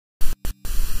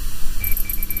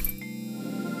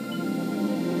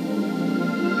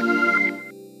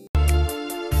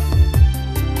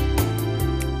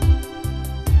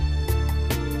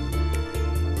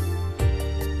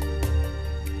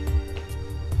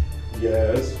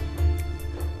Yes.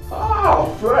 Ah,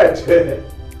 Fred.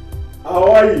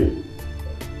 How are you?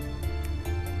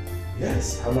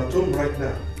 Yes, I'm at home right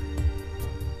now.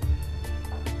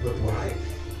 But why?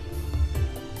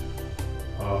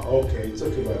 Okay, it's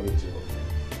okay by me too.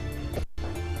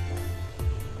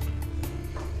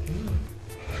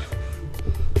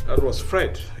 That was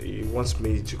Fred. He wants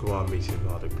me to go and meet him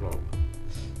at the club.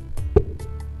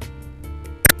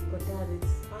 But Dad,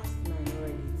 it's past 9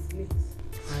 already. It's late.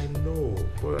 I know,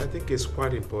 but I think it's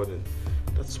quite important.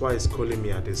 That's why he's calling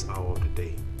me at this hour of the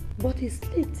day. But it's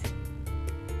late.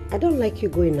 I don't like you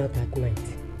going out at night.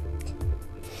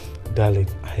 Darling,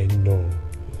 I know.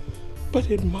 But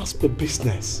it must be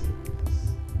business.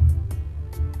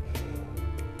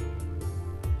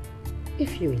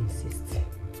 If you insist.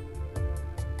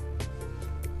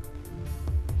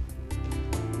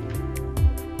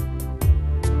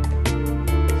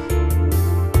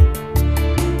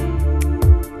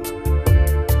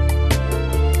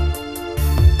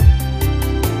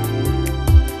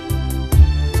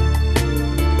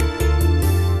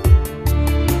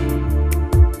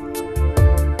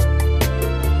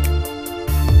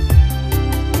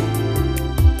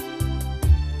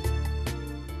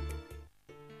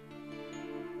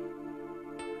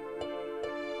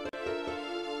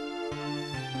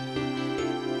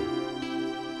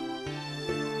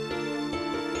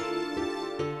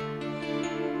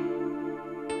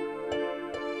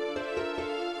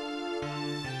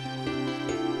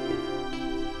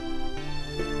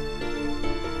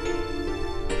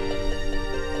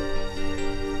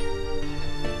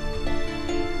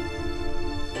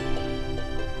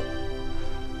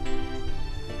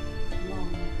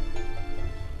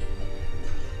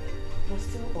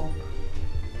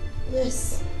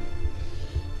 Yes.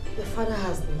 The father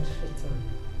has not returned.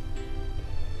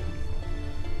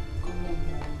 Come on,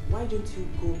 Mom. Why don't you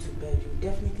go to bed? You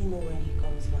definitely know when he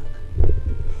comes back.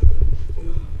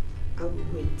 I will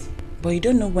wait. But you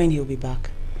don't know when he'll be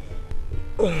back.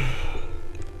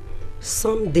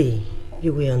 Someday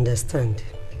you will understand.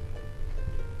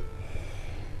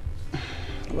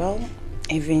 Well,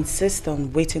 if you insist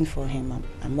on waiting for him,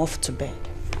 I'm off to bed.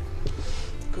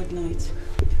 Good night.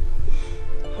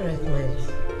 All right,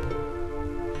 Miles.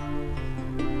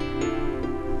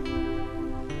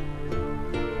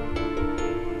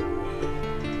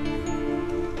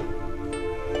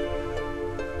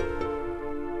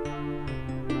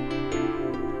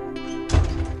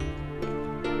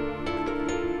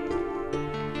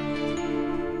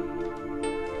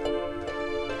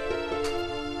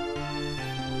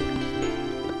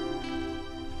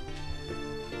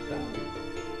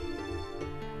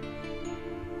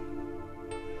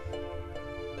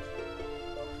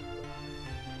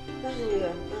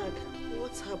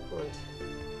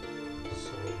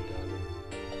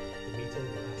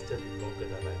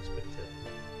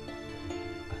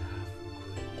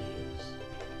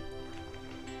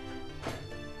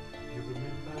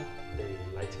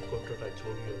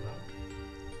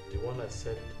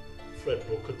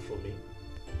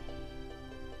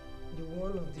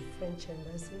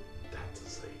 Embassy? That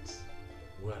is it.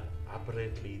 Well,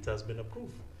 apparently it has been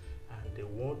approved and they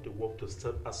want the work to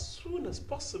start as soon as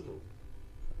possible.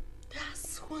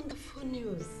 That's wonderful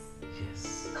news.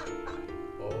 Yes.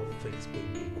 All things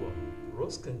being equal,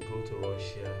 Rose can go to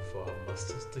Russia for her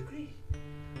master's degree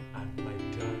and my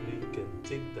darling can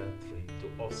take that train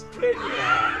to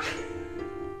Australia.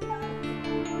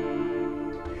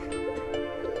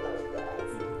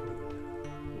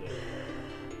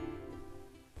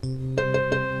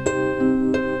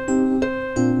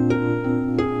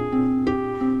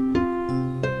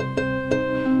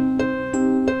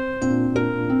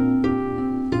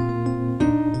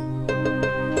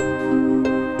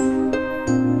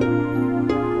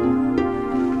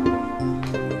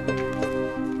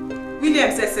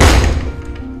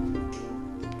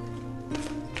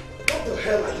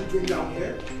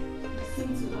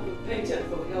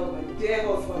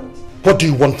 What do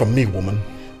you want from me, woman?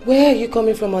 Where are you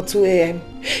coming from at 2 a.m.?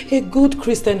 A good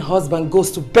Christian husband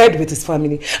goes to bed with his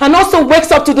family and also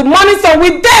wakes up to the morning sun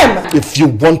with them! If you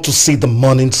want to see the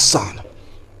morning sun,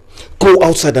 go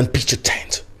outside and pitch a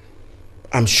tent.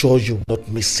 I'm sure you will not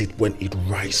miss it when it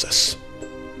rises.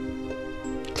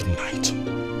 Good night.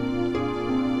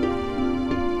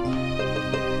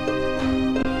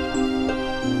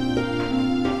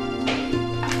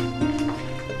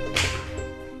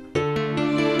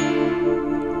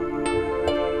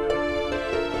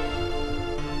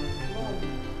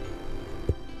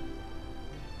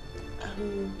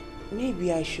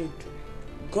 Maybe I should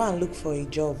go and look for a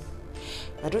job.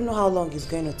 I don't know how long it's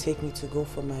going to take me to go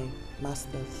for my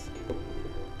master's.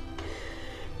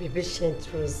 Be patient,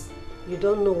 Rose. You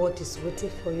don't know what is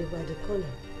waiting for you by the corner.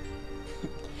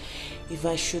 If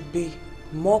I should be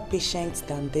more patient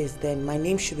than this, then my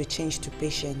name should be changed to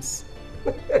Patience.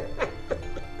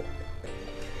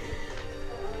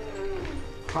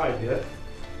 Hi, dear.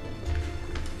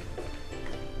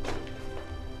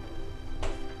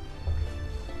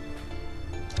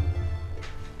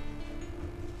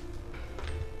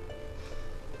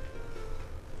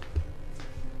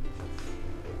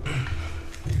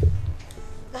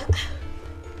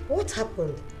 What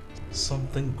happened?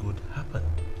 Something good happened.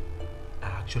 I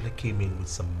actually came in with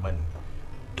some money.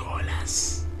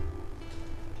 Dollars.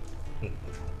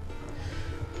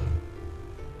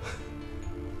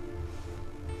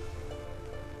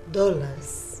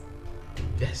 Dollars?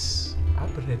 Yes.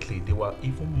 Apparently, they were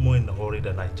even more in a hurry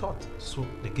than I thought. So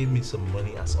they gave me some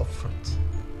money as upfront.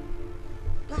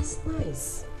 That's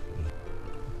nice.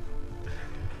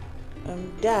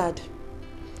 Dad,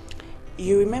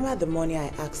 you remember the money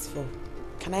I asked for?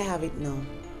 Can I have it now?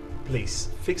 Please,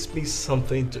 fix me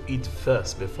something to eat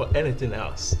first before anything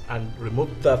else and remove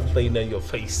that thing on your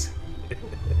face.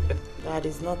 Dad,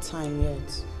 it's not time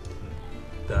yet.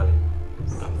 Darling,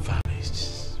 I'm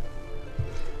famished.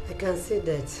 I can see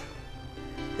that.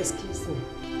 Excuse me.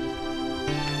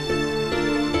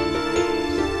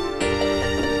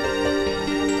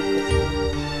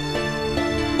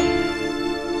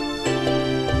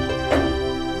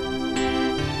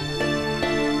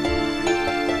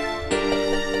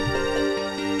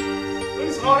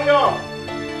 Please hurry up!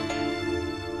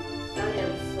 I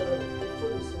am sorry. The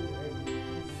food is soon ready.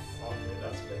 Okay,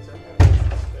 that's better.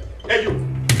 Hey, you!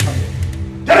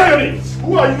 Get on your knees! Who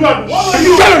are you and what are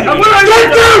you?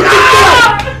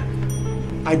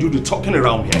 I do the talking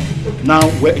around here. Now,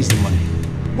 where is the money?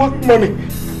 What money?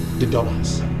 The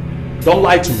dollars. Don't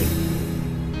lie to me.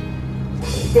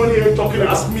 Money you're talking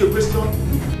about? Ask me a question.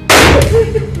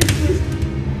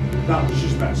 Now,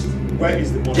 she's next. Where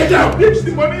is the money? Get out!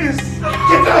 The money is... Get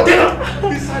out! Get out!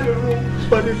 Inside the room.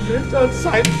 By the left-hand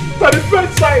side. By the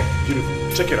right side.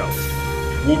 Beautiful. Check it out.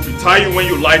 We'll betray you when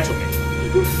you lie to me.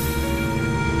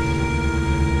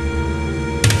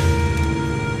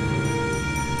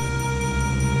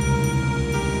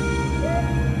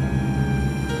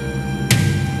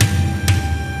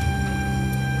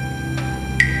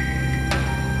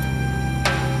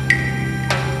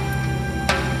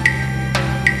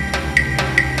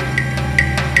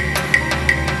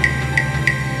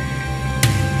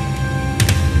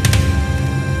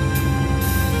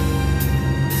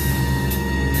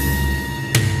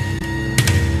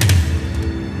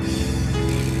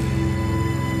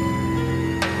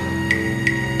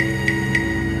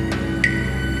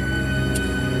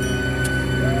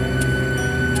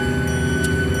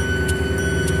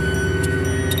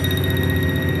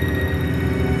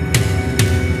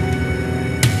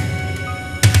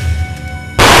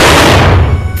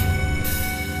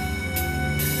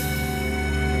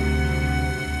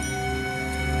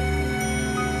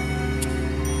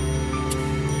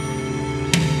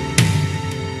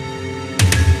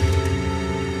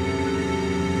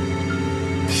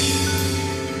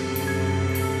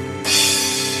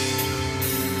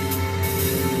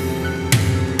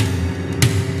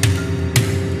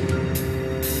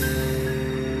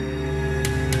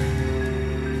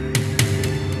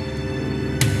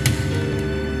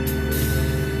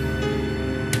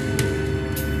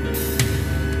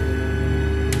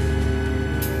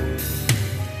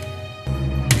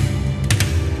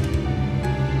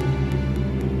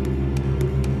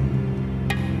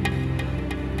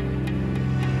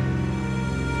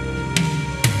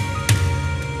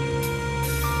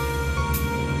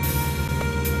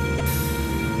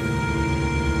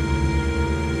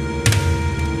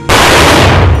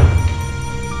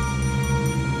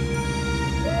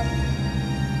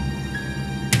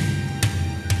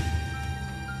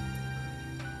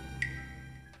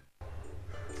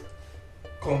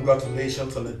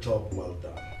 Congratulations on a job well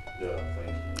done. Yeah,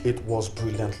 thank you. It was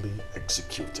brilliantly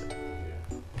executed.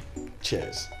 Yeah.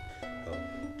 Cheers.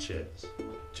 Cheers.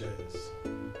 Cheers.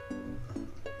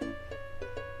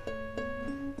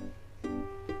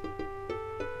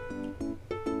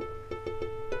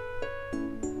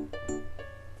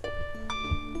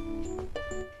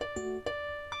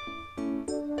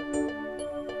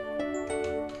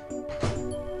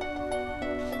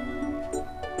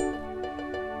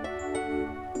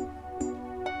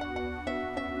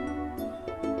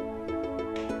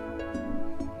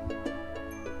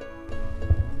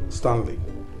 Stanley,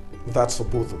 that's for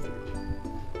both of you.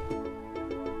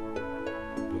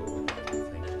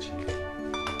 Thank you, Chief.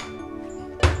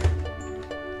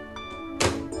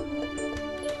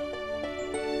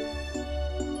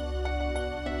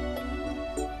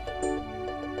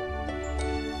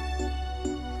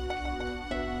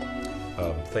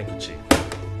 Thank you, Chief.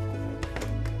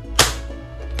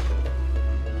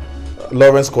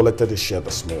 Lawrence collected his share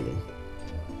this morning.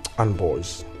 And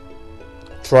boys,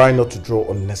 try not to draw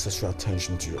unnecessary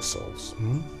attention to yourselves.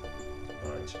 All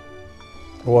right.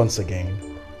 Once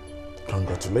again,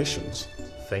 congratulations.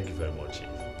 Thank you very much, Chief.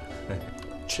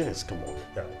 Cheers, come on.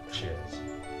 Yeah, cheers.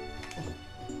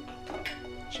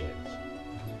 Cheers.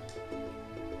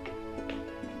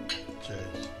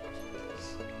 Cheers.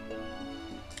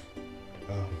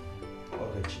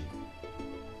 Okay, Chief.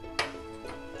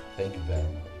 Thank you very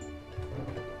much.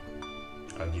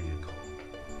 I'll give you a call.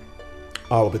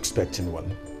 I'll be expecting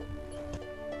one.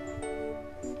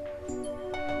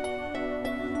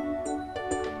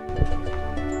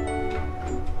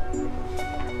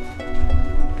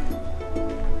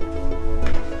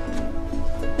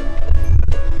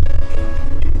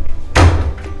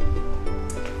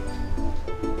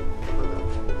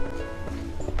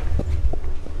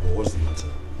 What's the matter?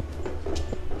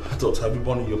 I thought having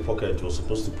money in your pocket was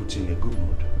supposed to put you in a good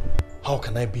mood. How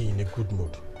can I be in a good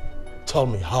mood? Tell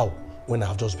me how, when I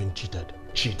have just been cheated.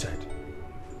 Cheated?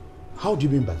 How do you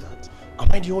mean by that?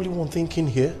 Am I the only one thinking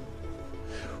here?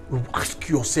 Ask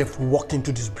yourself, we walked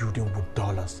into this building with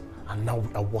dollars and now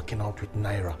we are walking out with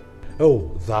naira.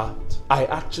 Oh, that? I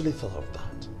actually thought of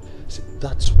that. See,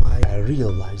 that's why I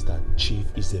realized that Chief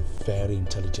is a very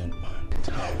intelligent man.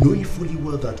 Knowing fully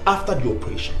well that after the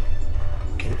operation,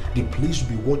 okay, the police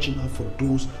will be watching out for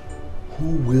those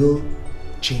who will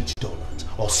change dollars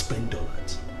or spend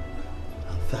dollars.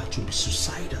 And that will be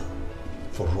suicidal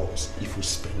for us if we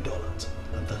spend dollars.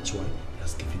 And that's why he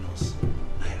has given us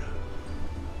naira.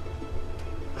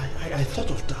 I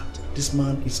thought of that. This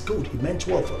man is good. He meant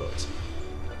well for us.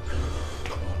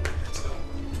 Come on, let's go.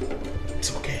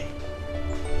 It's okay.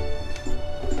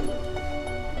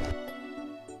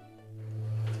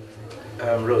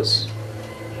 Rose,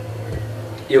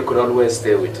 you could always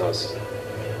stay with us.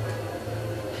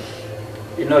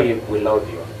 You know we love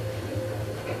you.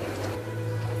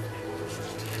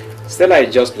 Stella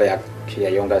is just like your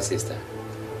younger sister.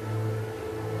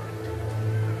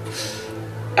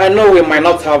 I know we might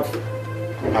not have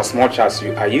as much as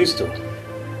you are used to,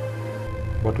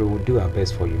 but we will do our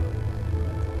best for you.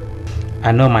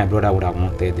 I know my brother would have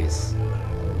wanted this.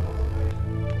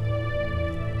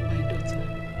 My daughter,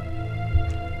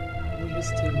 will you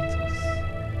stay with us?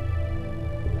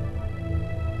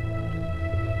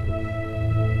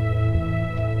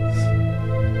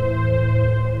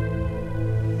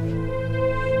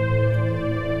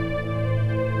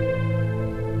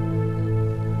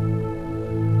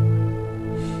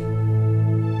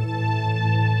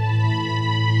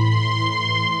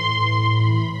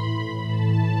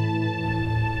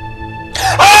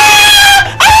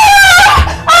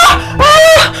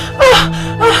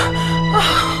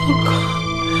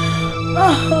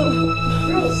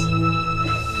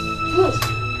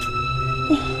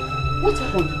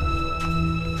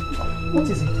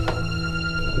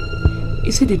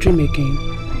 Is it the dream again?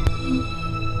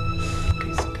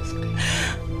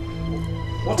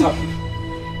 What happened?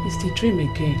 It's the dream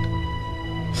again.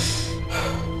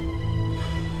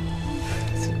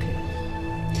 It's okay.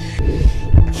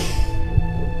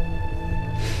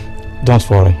 Don't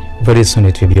worry. Very soon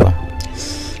it will be over.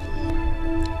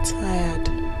 Tired.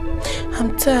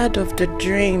 I'm tired of the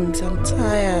dreams. I'm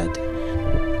tired.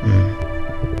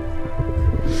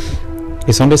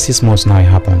 It's only 6 months now it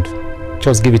happened.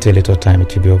 Just give it a little time,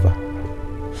 it will be over.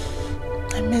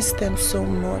 I miss them so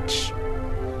much.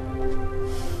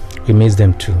 We miss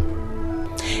them too.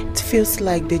 It feels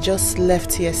like they just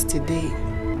left yesterday.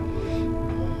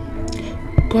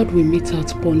 God will mete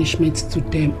out punishment to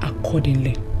them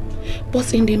accordingly.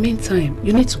 But in the meantime,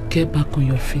 you need to get back on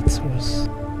your feet, Rose.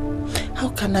 How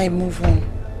can I move on?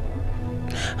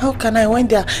 How can I when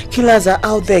their killers are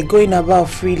out there going about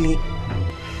freely?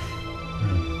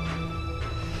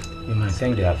 You might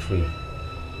think they are free,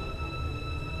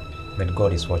 but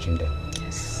God is watching them.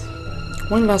 Yes.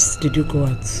 When last did you go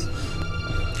out?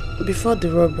 Before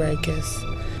the robbery, I guess.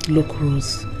 Look,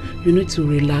 Rose, you need to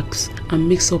relax and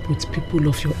mix up with people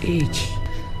of your age.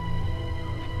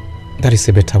 That is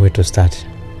a better way to start.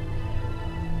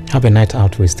 Have a night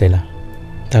out with Stella.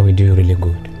 That will do you really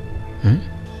good.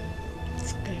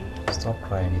 It's okay. Stop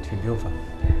crying, it will be over.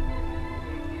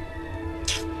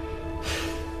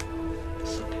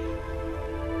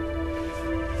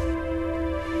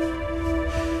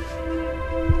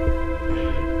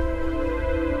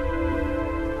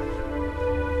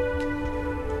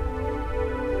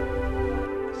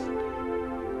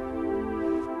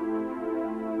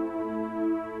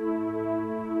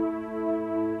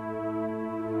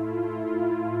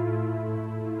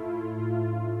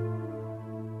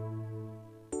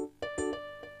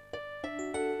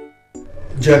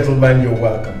 Gentlemen, you're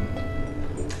welcome.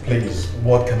 Please,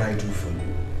 what can I do for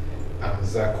you? I'm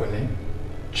Zakoni,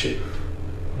 Chief.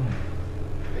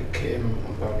 I came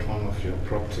about one of your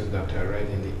properties that I read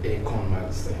in the Acorn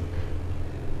magazine.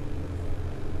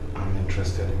 I'm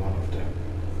interested in one of them.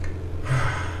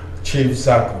 Chief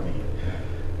Zakoni,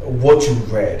 what you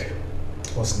read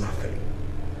was nothing.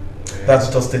 That's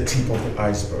just the tip of the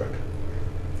iceberg.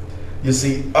 You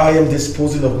see, I am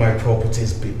disposing of my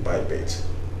properties bit by bit.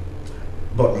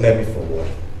 But let me forward.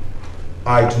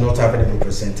 I do not have any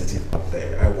representative up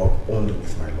there. I work only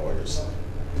with my lawyers,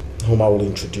 whom I will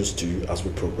introduce to you as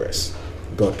we progress,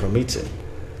 God permitting.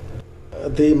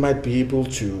 They might be able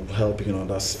to help you in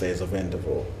other spheres of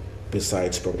endeavor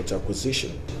besides property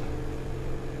acquisition.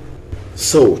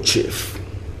 So, Chief,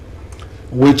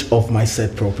 which of my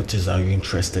said properties are you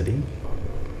interested in?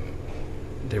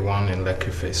 The one in Lekki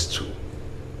Phase 2.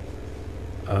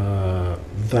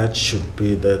 That should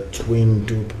be the twin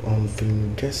dupe on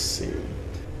Fingesi.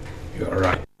 You're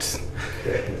right.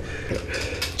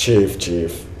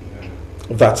 Chief,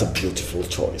 that's a beautiful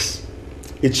choice.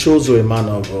 It shows you a man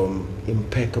of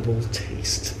impeccable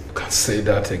taste. You can say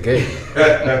that again.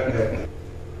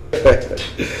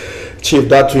 Chief,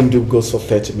 that twin dupe goes for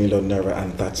 30 million naira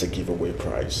and that's a giveaway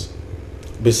price.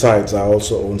 Besides, I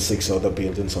also own 6 other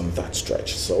buildings on that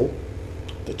stretch, so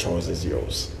the choice is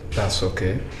yours. That's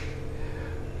okay.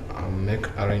 I'll make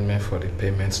arrangement for the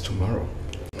payments tomorrow.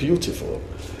 Beautiful.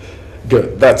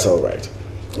 Good, that's all right.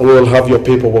 We'll have your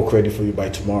paperwork ready for you by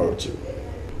tomorrow too.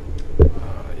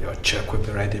 Your check will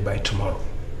be ready by tomorrow.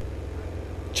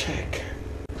 Check.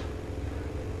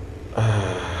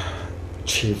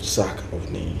 Chief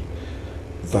Zakoni,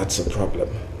 that's a problem.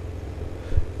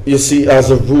 You see,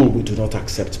 as a rule, we do not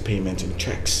accept payment in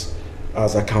checks,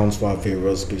 as accounts for our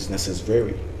various businesses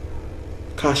vary.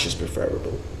 Cash is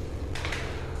preferable.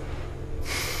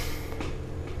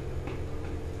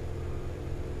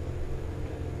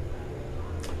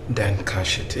 Then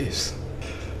cash it is.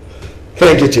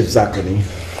 Thank you, Chief Zakoni.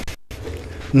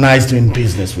 Nice doing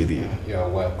business with you. You're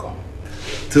welcome.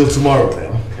 Till tomorrow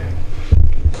then. Okay.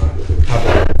 Have a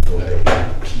wonderful day.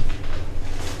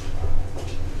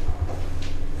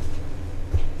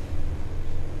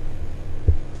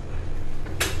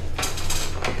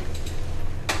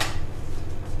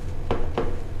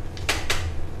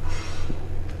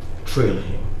 Train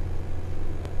him.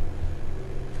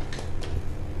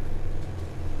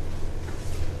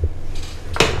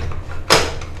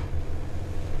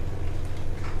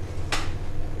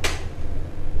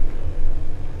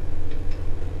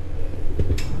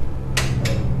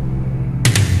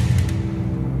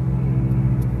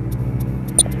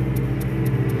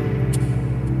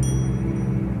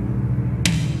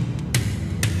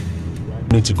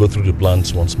 Need to go through the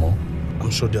plans once more.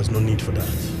 I'm sure there's no need for that.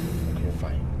 Okay,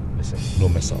 fine. Listen. No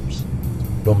mess ups.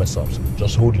 No mess ups.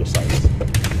 Just hold your sides.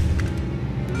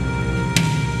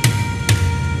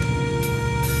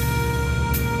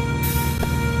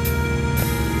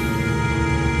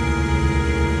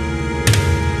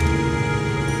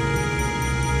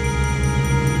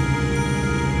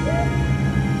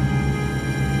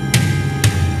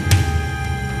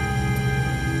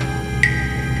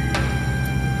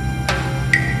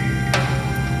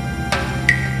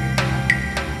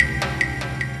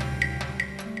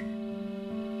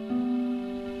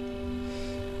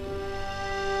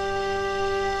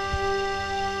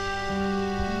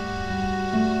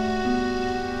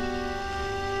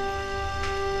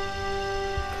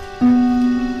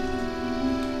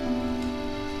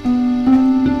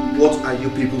 What are you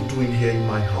people doing here in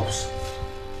my house?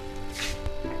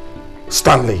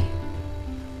 Stanley.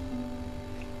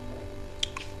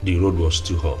 The road was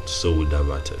too hot, so we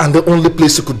diverted. And the only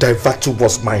place you could divert to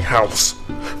was my house.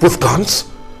 With guns?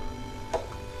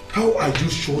 How are you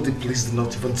sure the police did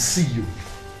not even see you?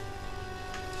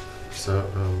 Sir,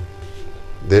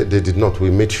 they did not.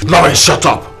 We made sure. Lawrence, shut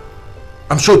up!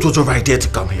 I'm sure it was your idea to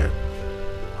come here.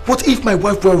 What if my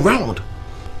wife were around?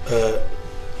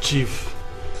 Chief,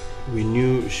 we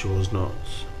knew she was not.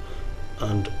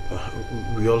 And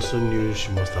we also knew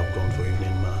she must have gone for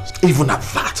evening mass. Even at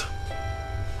that?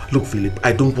 Look, Philip,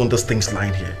 I don't want those things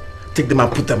lying here. Take them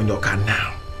and put them in your car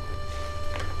now.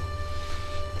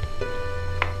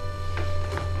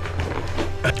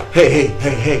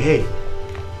 Hey.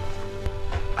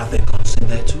 Are there guns in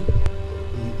there too?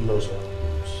 No, sir.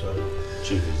 Sorry.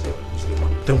 Chief is the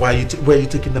one. Then where are you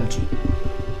taking them to?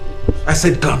 I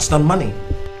said guns, not money.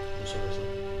 I'm sorry, sir.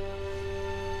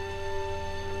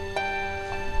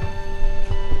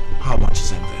 How much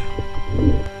is in there?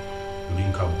 We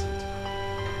didn't count it.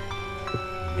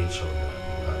 Make sure that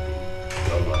you have the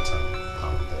dollars and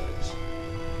pound there is.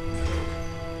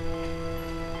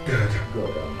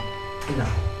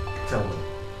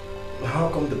 How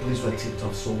come the police were tipped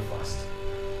off so fast?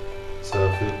 Sir,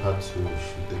 Philip had to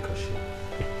shoot the cashier.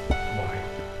 Why?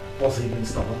 Was he being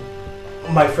stubborn?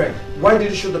 My friend, why did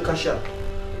you shoot the cashier?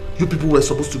 You people were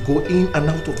supposed to go in and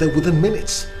out of there within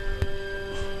minutes.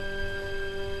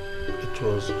 It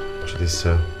was... Actually,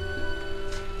 sir,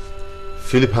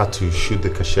 Philip had to shoot the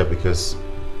cashier because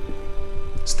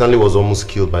Stanley was almost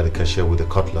killed by the cashier with a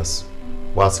cutlass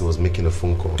whilst he was making a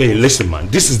phone call. Hey, listen, man.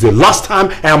 This is the last time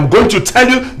I am going to tell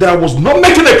you that I was not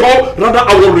making a call. Rather,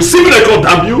 I was receiving a call,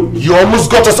 damn you. You almost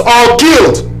got us all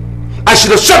killed. I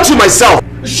should have shot you myself.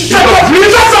 Shut up! You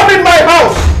shut up in my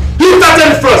house! You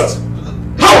started first!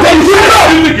 How dare you say that?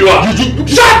 Who do you think you are?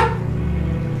 Shut!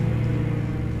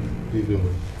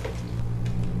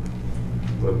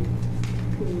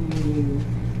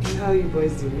 How are you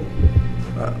boys doing?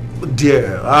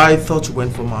 Dear, I thought you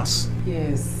went for mass.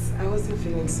 Yes, I wasn't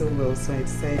feeling so well, so I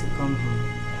decided to come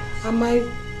home. Am I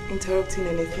interrupting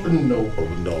anything? No,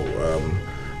 no.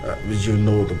 You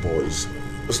know the boys.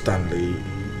 Stanley,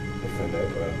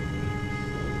 Philip,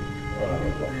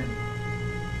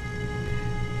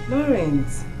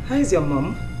 Lawrence, how is your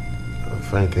mom? I'm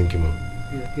fine, thank you, Mom.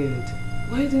 Good.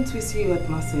 Why don't we see you at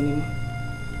mass anymore?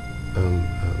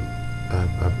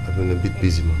 I've been a bit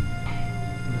busy, Mom.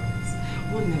 Lawrence,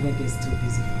 one never gets too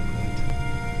busy for God.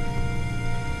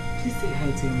 Please say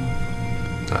hi to your mom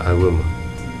for me. I will, Mom.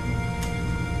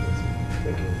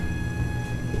 Thank you.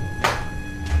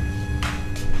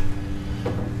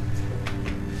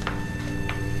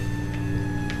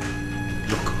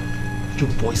 You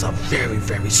boys are very,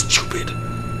 very stupid.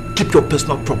 Keep your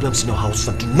personal problems in your house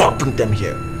and do not bring them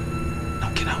here. Now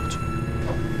get out.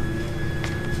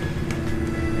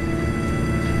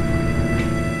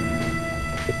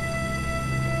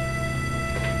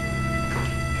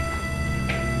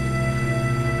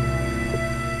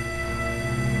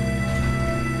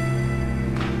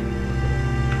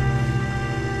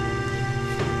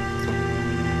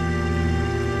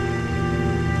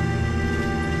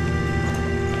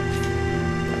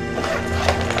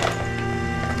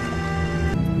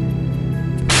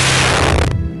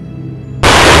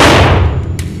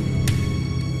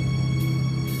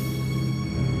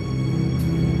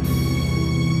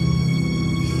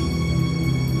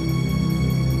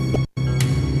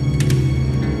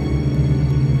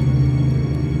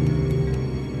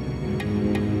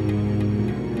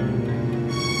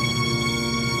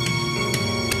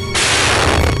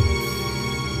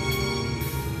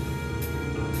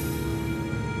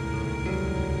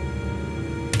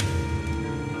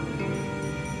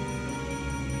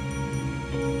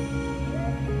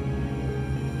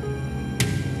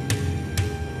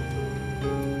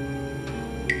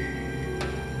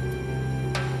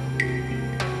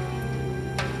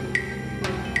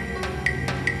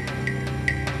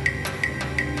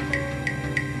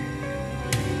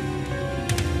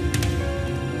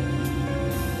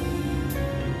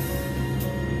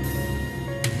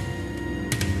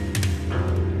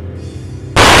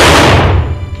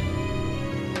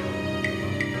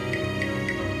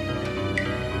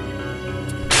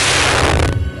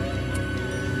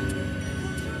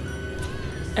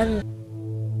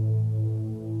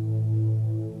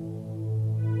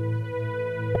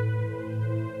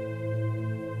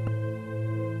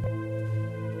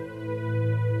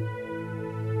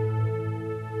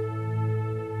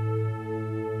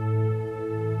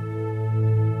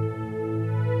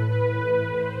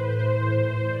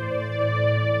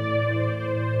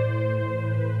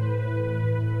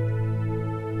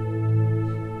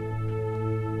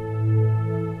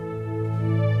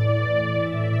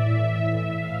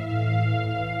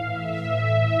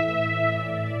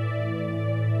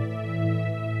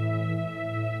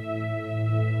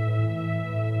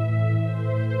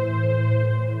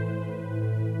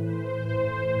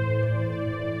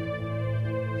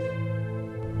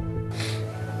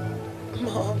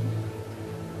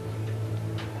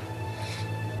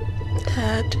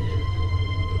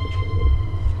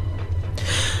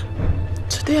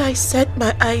 Today I set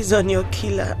my eyes on your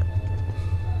killer.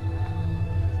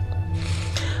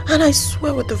 And I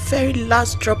swear with the very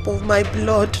last drop of my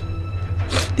blood,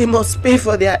 they must pay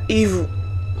for their evil.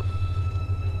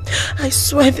 I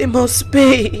swear they must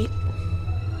pay.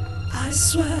 I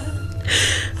swear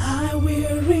I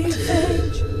will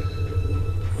revenge.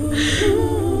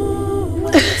 Ooh,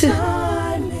 when the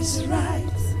time is right.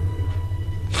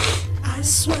 I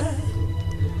swear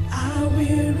I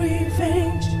will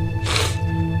revenge.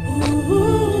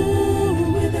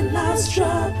 Ooh, with the last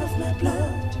drop of my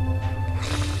blood.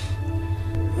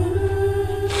 Ooh,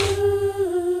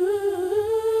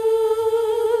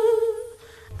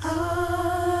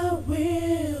 I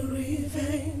will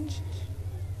revenge.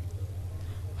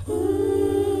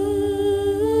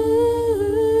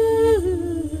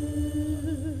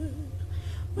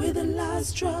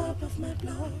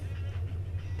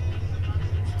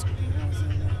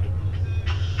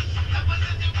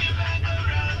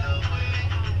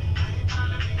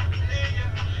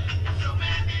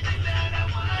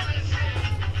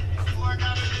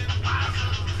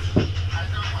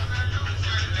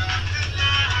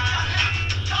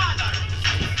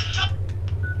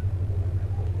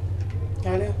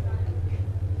 Daniel.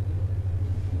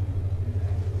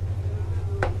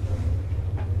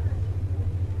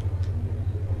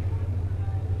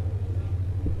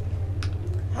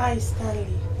 Hi, Stanley.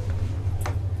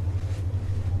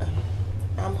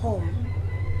 I'm home.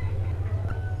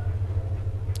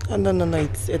 Oh, no,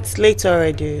 it's late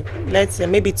already. Let's say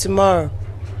maybe tomorrow.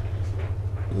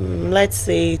 Let's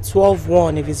say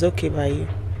 12:01 if it's okay by you.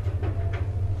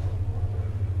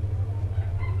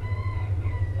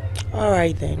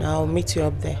 Alright then, I'll meet you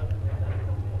up there.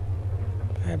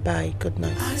 Alright, bye, good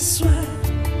night. I swear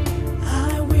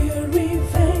I will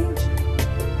revenge.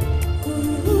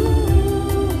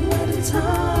 Ooh, when the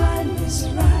time is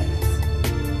right.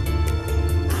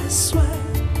 I swear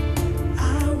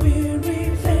I will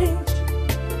revenge.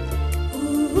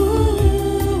 Ooh,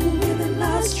 with the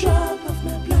last drop of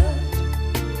my blood.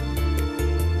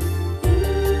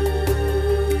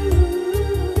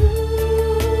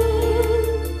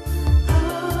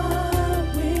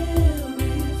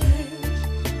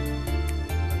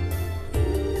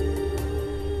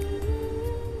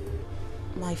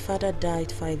 My father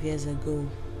died 5 years ago.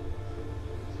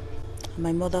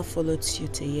 My mother followed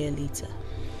suit a year later.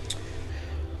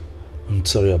 I'm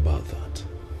sorry about that.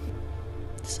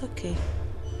 It's okay.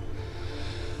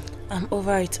 I'm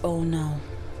over it all now.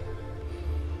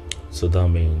 So that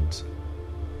means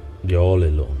you're all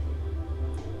alone?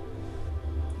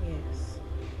 Yes.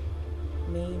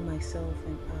 Me, myself,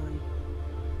 and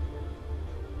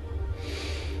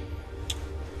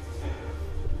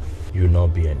I. You'll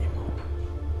not be anymore.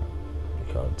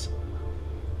 Because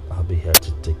I'll be here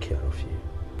to take care of you.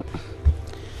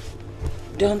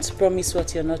 Don't promise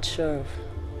what you're not sure of.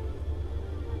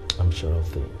 I'm sure of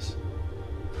things.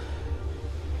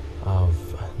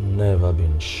 I've never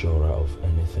been surer of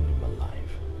anything in my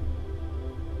life.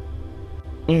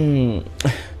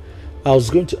 I was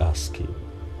going to ask you,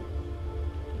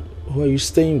 who are you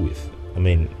staying with? I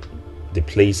mean, the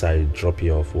place I drop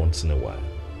you off once in a while.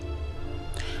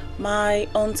 My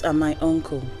aunt and my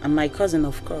uncle, and my cousin,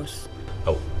 of course.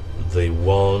 Oh, the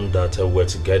one that we're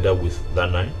together with that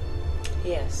night?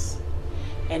 Yes.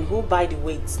 And who, by the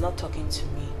way, is not talking to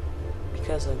me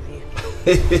because of you.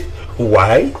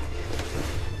 Why?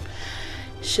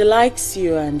 She likes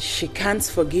you and she can't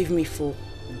forgive me for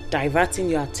diverting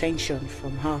your attention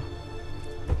from her.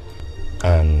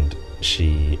 And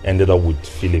she ended up with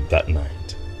Philip that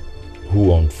night,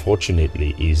 who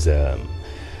unfortunately is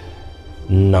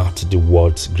not the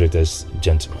world's greatest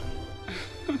gentleman.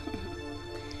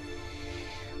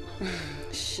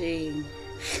 She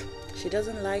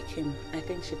doesn't like him. I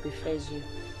think she prefers you.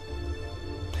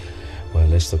 Well,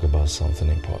 let's talk about something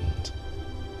important.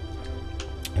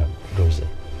 Rosie,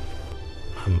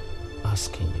 I'm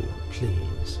asking you,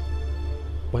 please,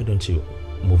 why don't you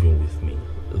move in with me?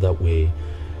 That way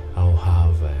I'll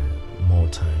have more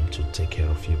time to take care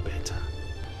of you better.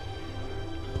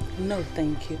 No,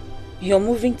 thank you. You're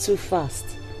moving too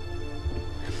fast.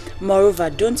 Moreover,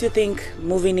 don't you think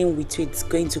moving in with you is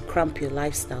going to cramp your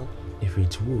lifestyle? If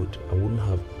it would, I wouldn't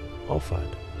have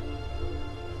offered.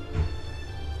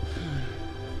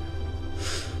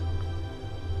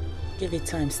 Give it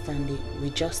time, Stanley. We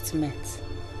just met.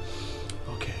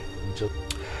 Okay.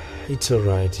 It's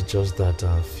alright. It's just that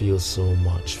I feel so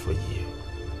much for you.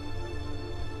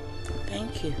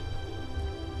 Thank you.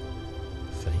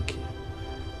 Thank you.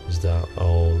 Is that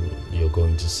all you're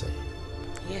going to say?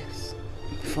 Yes.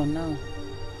 For now.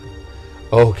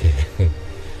 Okay.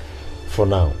 For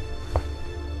now.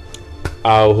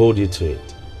 I'll hold you to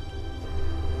it.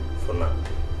 For now.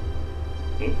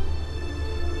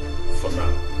 For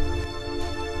now.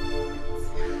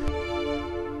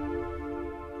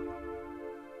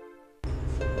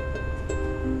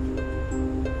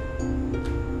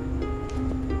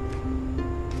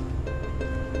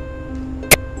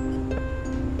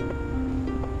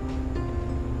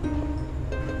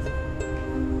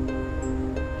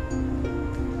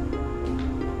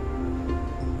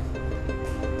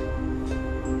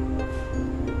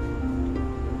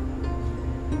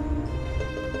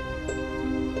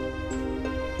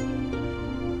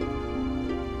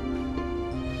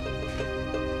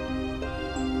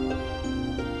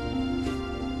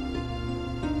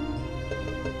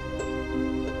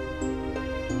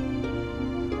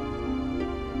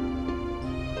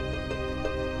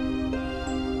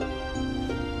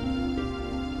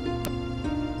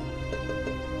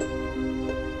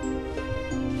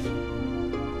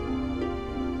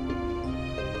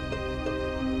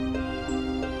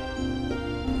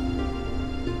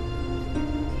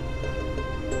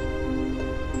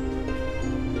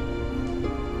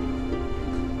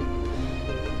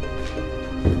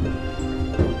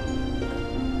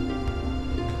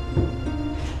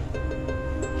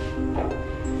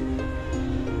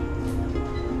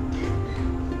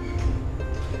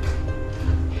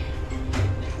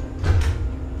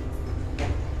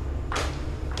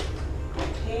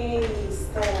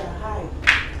 Stella, hi.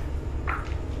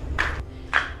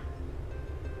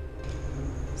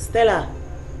 Stella.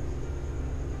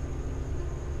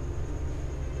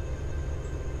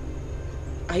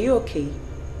 Are you okay?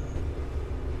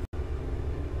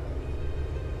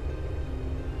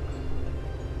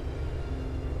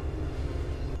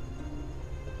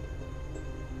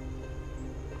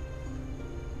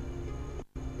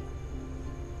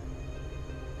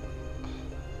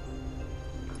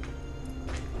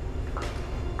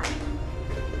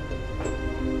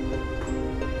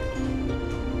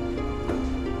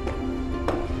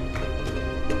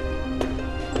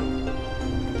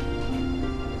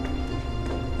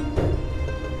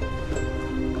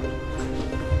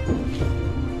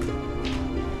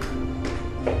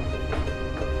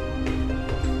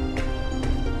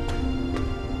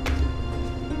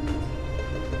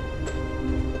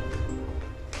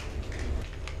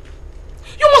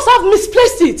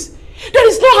 Misplaced it. There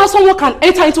is no how someone can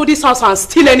enter into this house and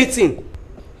steal anything.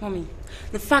 Mommy,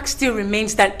 the fact still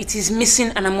remains that it is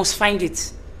missing and I must find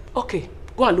it. Okay,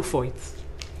 go and look for it.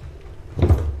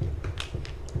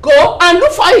 Go and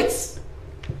look for it.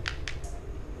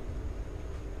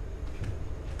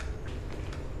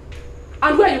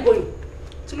 And where are you going?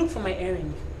 To look for my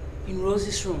earring in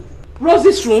Rosie's room.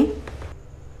 Rosie's room?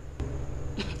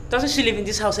 Doesn't she live in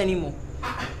this house anymore?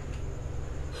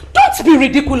 Don't be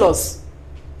ridiculous.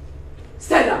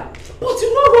 Stella, but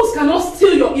you know Rose cannot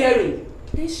steal your earring.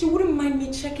 Then she wouldn't mind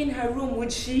me checking her room,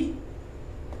 would she?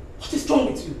 What is wrong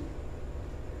with you?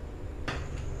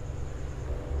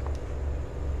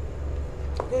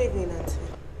 Good evening, Auntie.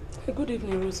 Hey, good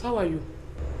evening, Rose. How are you?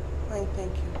 Fine,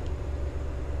 thank you.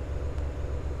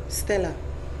 Stella,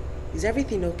 is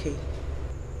everything okay?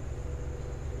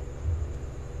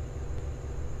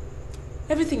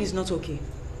 Everything is not okay.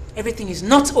 Everything is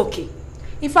not okay.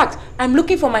 In fact, I'm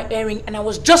looking for my earring and I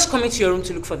was just coming to your room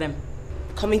to look for them.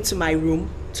 Coming to my room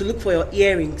to look for your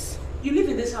earrings? You live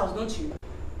in this house, don't you?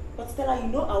 But Stella, you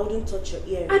know I wouldn't touch your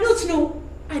earrings. I don't know.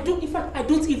 In fact, I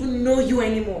don't even know you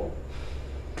anymore.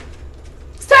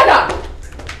 Stella!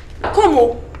 Come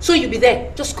on. So you'll be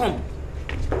there. Just come.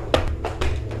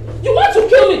 You want to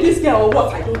kill me, this girl, or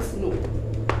what? I don't know.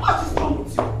 What is wrong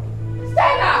with you?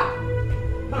 Stella!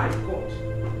 My God.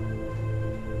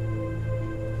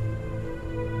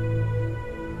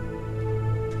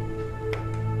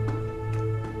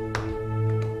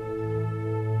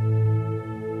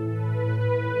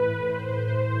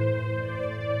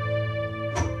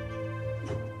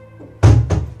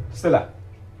 Stella,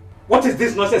 what is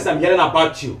this nonsense I'm hearing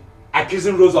about you?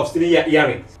 Accusing Rose of stealing your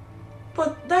earrings.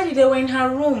 But Daddy, they were in her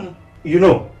room. You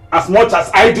know, as much as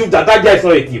I do, that guy is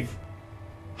not a thief.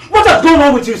 What has gone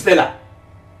on with you, Stella?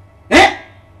 Eh?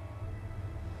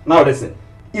 Now listen,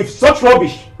 if such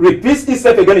rubbish repeats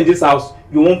itself again in this house,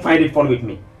 you won't find it fun with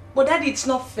me. But Daddy, it's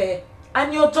not fair.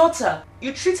 I'm your daughter.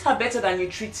 You treat her better than you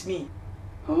treat me.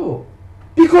 Oh,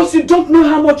 because you don't know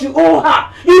how much you owe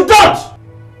her. You don't!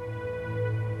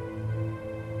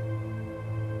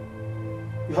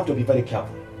 You have to be very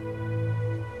careful.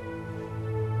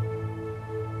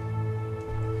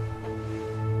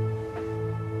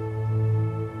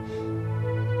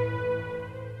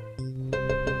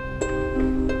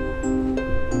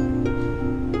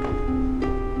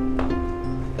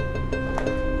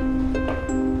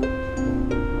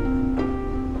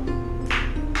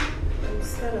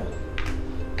 Stella,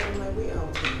 on my way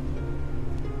out.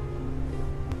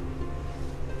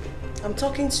 I'm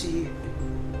talking to you.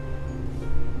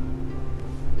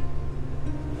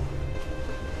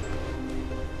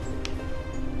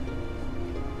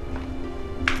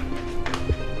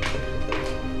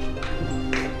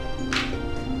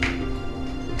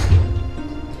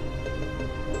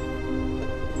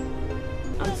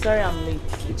 Sorry I'm late.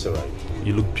 It's alright.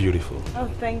 You look beautiful. Oh,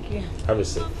 thank you. Have a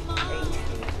seat.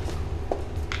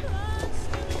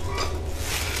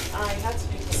 I had to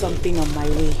pick something on my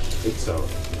way. It's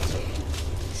alright. It's alright.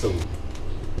 So,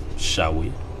 shall we?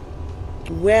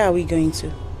 Where are we going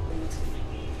to?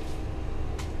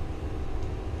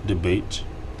 The beach,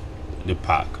 the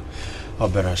park, or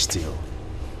better still,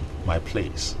 my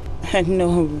place.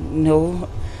 No.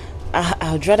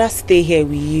 I'd rather stay here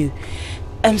with you.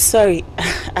 I'm sorry.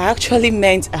 I actually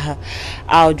meant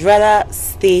I would rather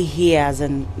stay here, as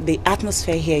in the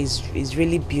atmosphere here is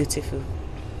really beautiful.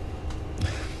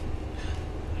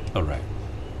 Alright.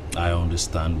 I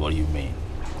understand what you mean.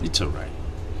 It's alright.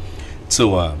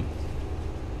 So,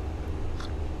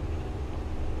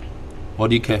 what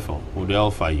do you care for? Would they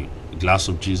offer you a glass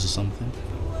of juice or something?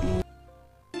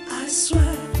 I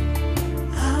swear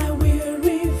I will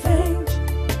revenge.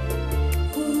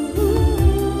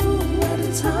 Ooh, when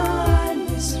the time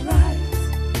is right.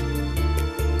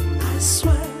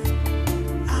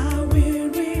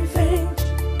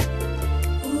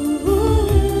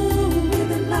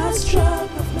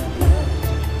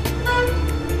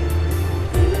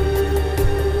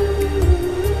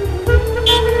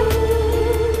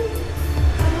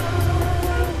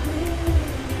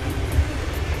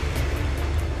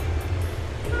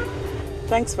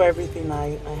 Thanks for everything.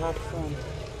 I had fun.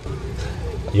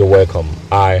 You're welcome.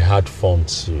 I had fun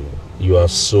too. You are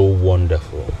so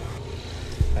wonderful.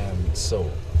 So,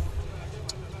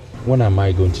 when am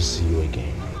I going to see you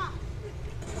again?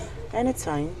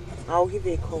 Anytime. I'll give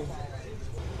you a call.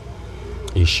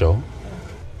 You sure?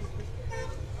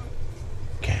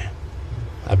 Okay.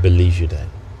 I believe you then.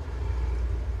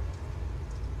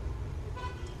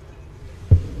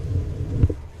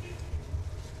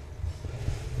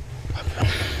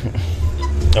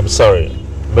 I'm sorry.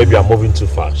 Maybe I'm moving too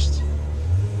fast.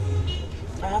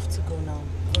 I have to go now.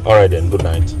 Alright then, good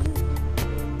night.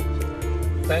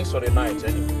 Thanks for the night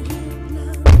anyway.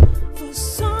 For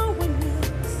someone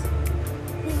else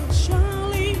will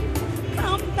surely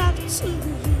come back to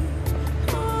you.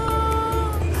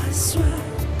 Oh, I swear,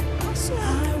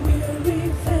 I will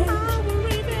revenge.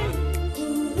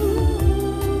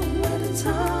 Ooh, when the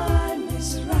time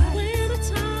is right. When the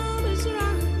time is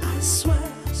right, I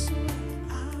swear,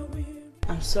 I will.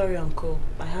 I'm sorry, Uncle.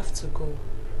 I have to go.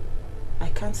 I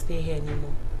can't stay here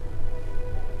anymore.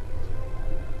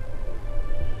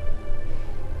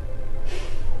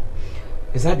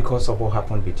 Is that because of what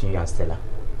happened between you and Stella?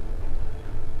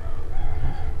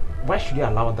 Why should you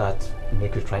allow that to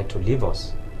make you try to leave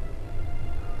us?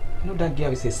 You know that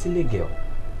girl is a silly girl,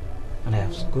 and I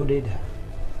have scolded her.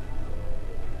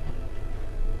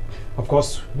 Of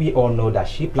course, we all know that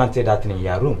she planted that thing in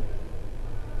your room.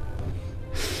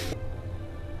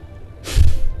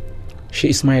 She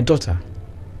is my daughter.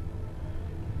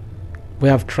 We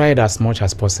have tried as much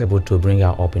as possible to bring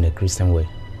her up in a Christian way.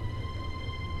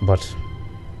 But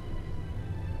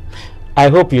I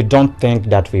hope you don't think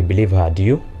that we believe her, do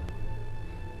you?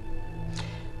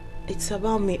 It's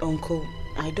about me, Uncle.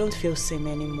 I don't feel same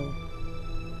anymore.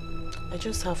 I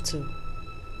just have to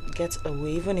get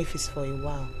away, even if it's for a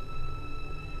while.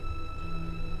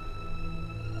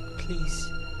 Please.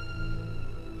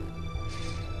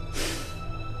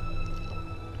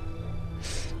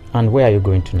 And where are you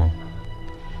going to now?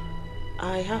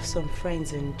 I have some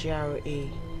friends in GRA.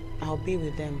 I'll be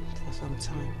with them for some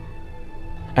time.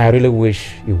 I really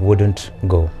wish you wouldn't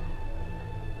go.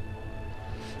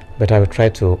 But I will try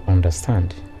to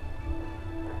understand.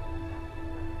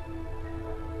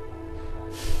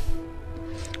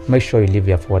 Make sure you leave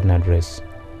your forwarding address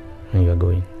when you are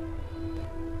going.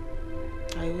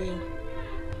 I will.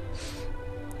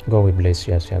 God will bless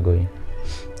you as you are going.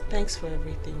 Thanks for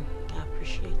everything. I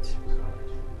appreciate it.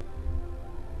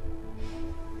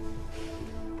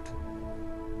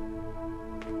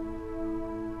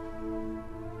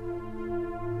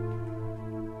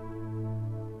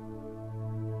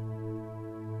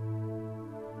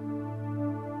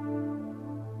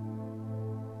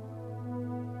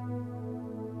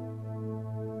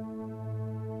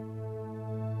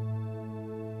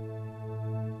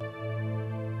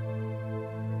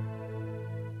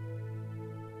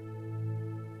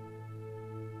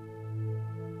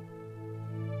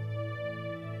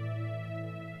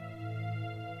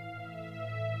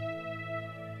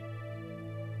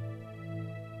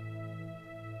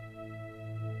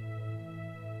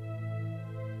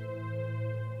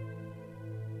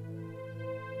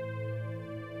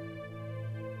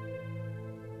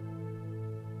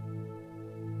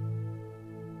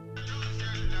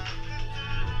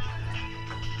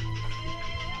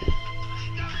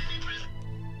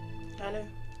 Hello.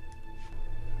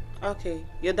 Okay,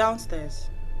 you're downstairs.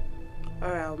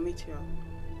 Alright, I'll meet you.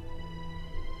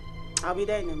 I'll be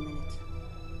there in a minute.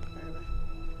 Bye-bye.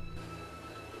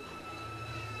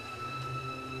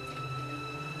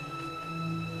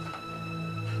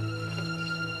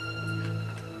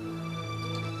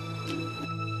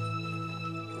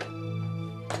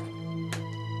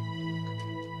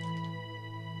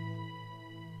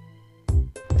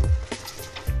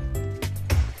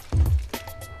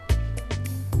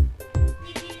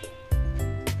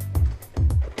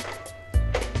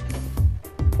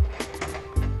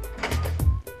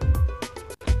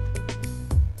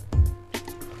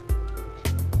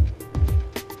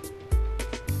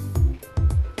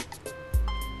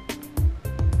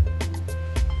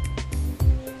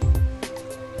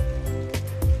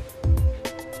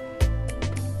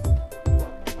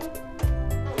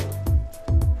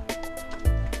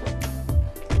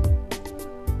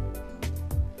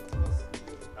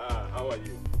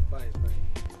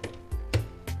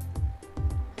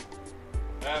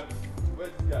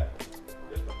 Where's this guy?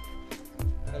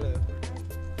 Hello. Let's go.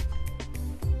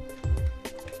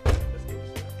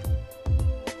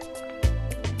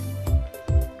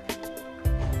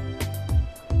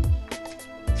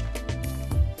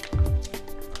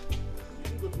 You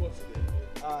didn't go to work today?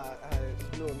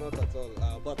 No, not at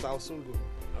all. But I'll soon go.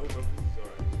 I will come to you.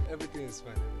 Everything is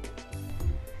fine.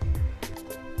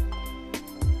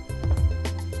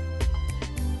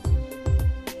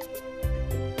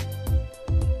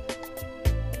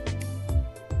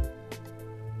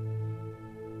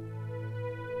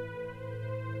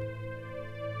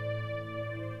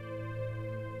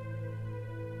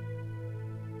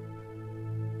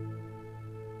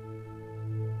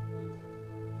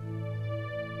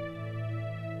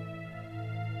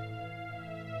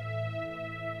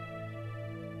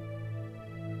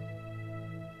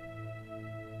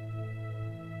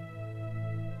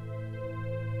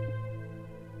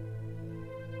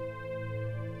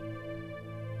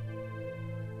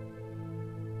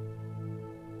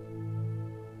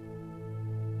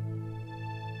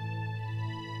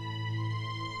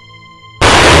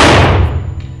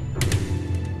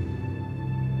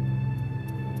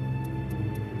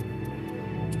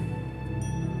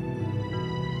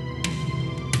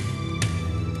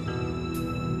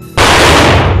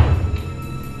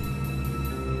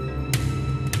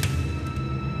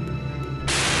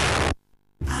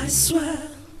 I swear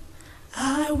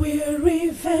I will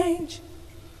revenge.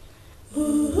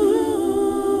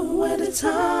 Ooh, when the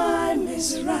time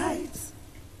is right.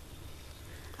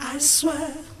 I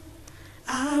swear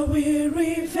I will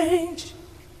revenge.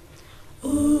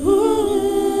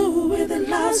 Ooh, with the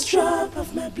last drop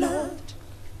of my blood.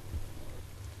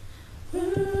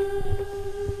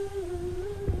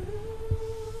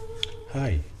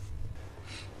 Hi.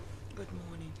 Good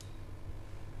morning.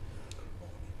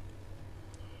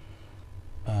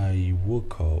 I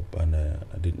woke up and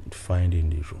I didn't find you in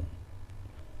the room.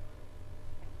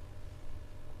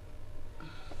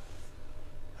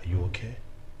 Are you okay?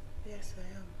 Yes, I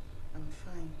am. I'm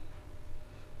fine.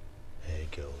 Hey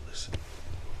girl, listen.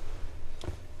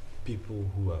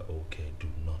 People who are okay do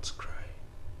not cry.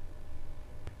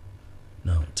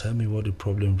 Now, tell me what the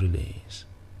problem really is.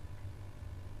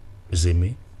 Is it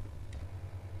me?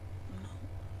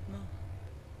 No.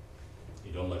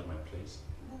 You don't like my place?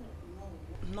 No.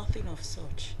 Nothing of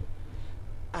such.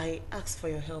 I asked for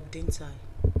your help, didn't I?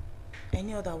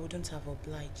 Any other wouldn't have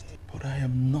obliged. But I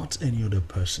am not any other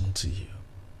person to you.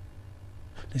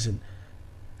 Listen,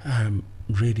 I am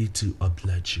ready to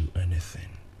oblige you anything.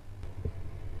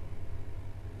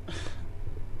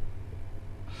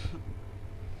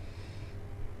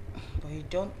 But you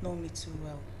don't know me too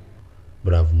well.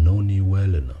 But I've known you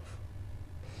well enough.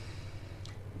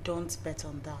 Don't bet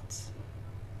on that.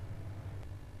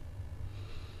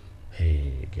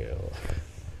 Hey girl,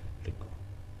 look,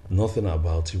 nothing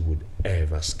about you would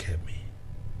ever scare me.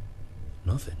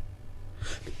 Nothing.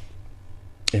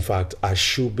 In fact, I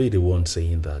should be the one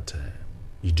saying that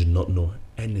you do not know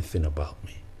anything about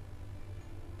me.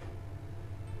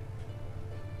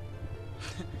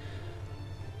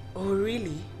 Oh,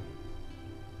 really?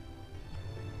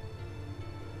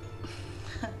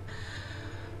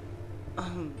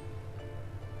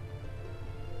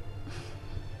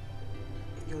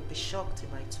 You'll be shocked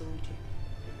if I told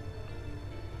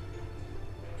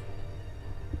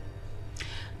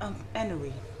you.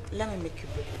 Anyway, let me make you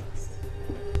breakfast.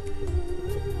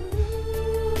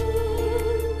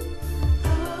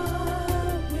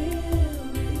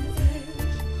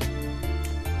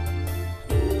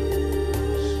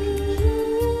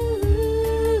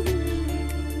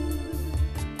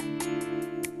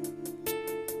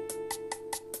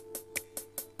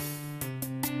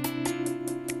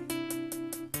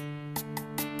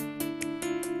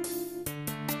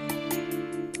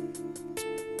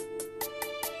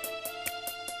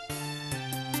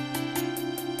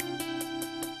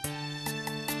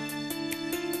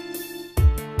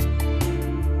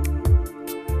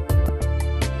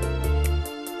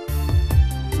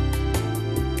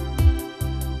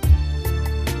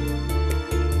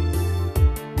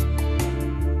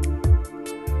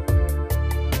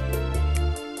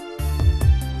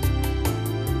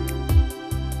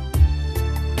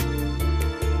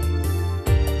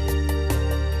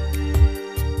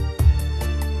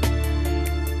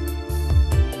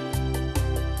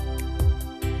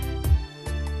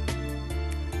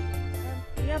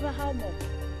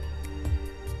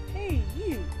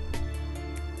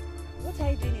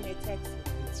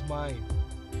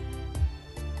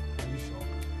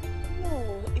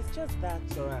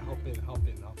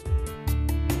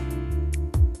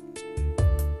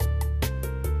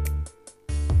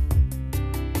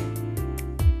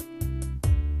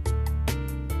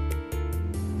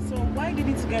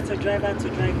 A driver to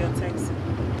drive your taxi.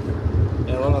 I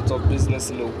run out of business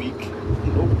in a week.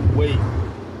 No way.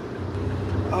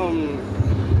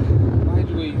 By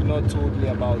the way, you've not told me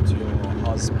about your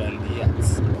husband yet.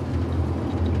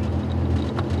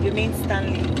 You mean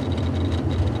Stanley?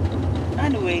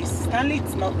 Anyways, Stanley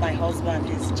is not my husband,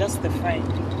 he's just a friend.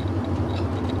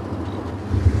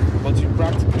 But you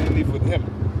practically live with him.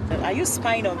 Are you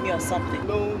spying on me or something?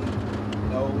 No.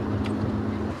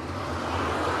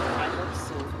 I hope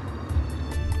so.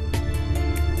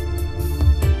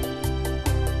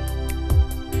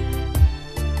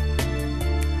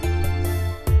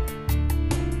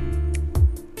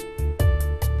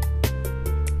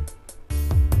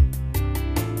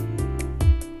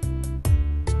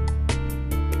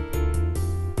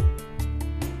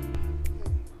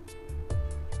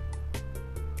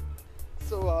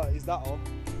 So, is that all?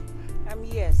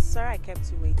 Yes. Sorry I kept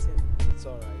you waiting. It's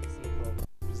alright, no problem.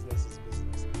 Business is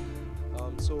business.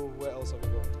 So where else are we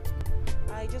going?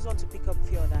 I just want to pick up a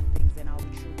few other things, then I'll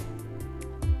be through.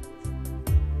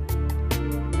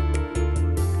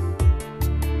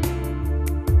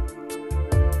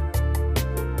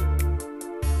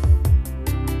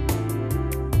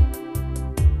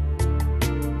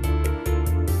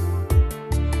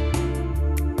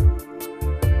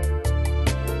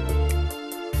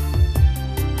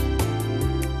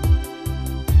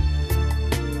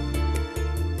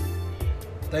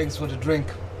 Thanks for the drink.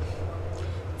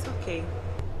 It's okay.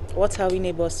 What are we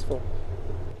neighbors for?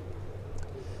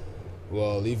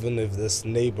 Well, even if this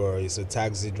neighbor is a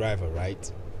taxi driver,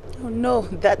 right? Oh no,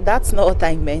 that's not what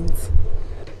I meant.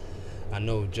 I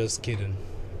know, just kidding.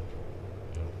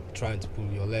 Trying to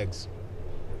pull your legs.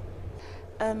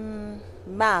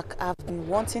 Mark, I've been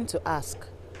wanting to ask.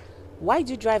 Why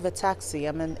do you drive a taxi?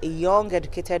 I mean, a young,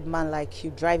 educated man like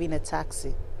you driving a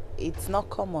taxi. It's not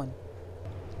common.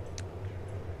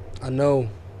 I know.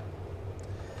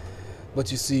 But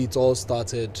you see, it all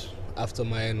started after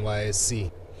my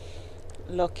NYSC.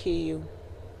 Lucky you.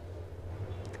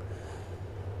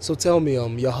 So tell me,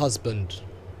 your husband,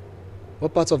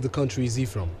 what part of the country is he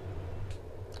from?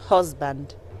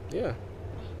 Husband? Yeah.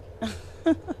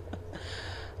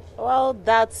 Well,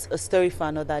 that's a story for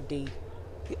another day.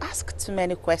 You ask too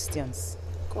many questions.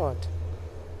 God.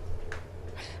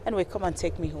 Anyway, come and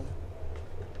take me home.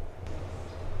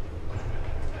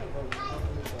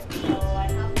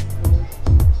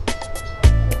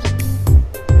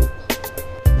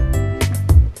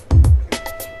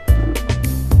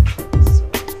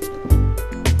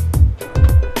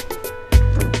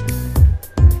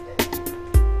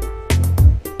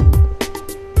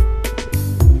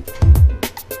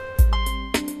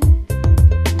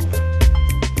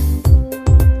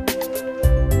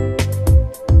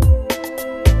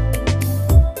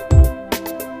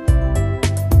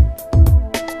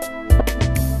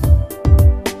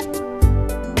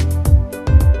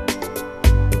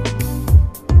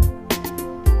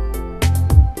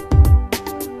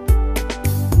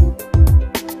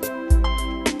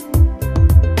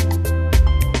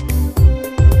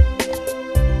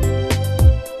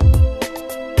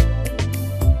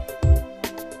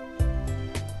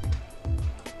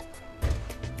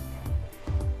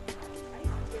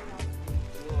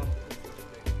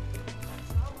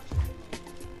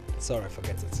 Sorry,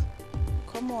 forget it.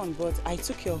 Come on, but I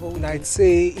took your whole And day. I'd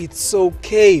say it's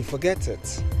okay, forget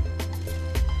it.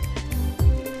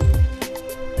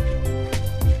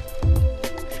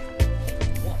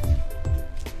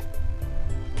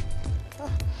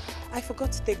 I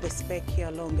forgot to take the spec here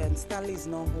along and Stanley's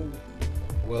not home.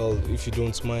 Well, if you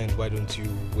don't mind, why don't you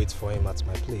wait for him at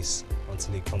my place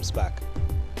until he comes back?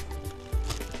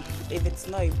 If it's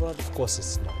not a bother. Of course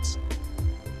it's not.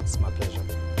 It's my pleasure.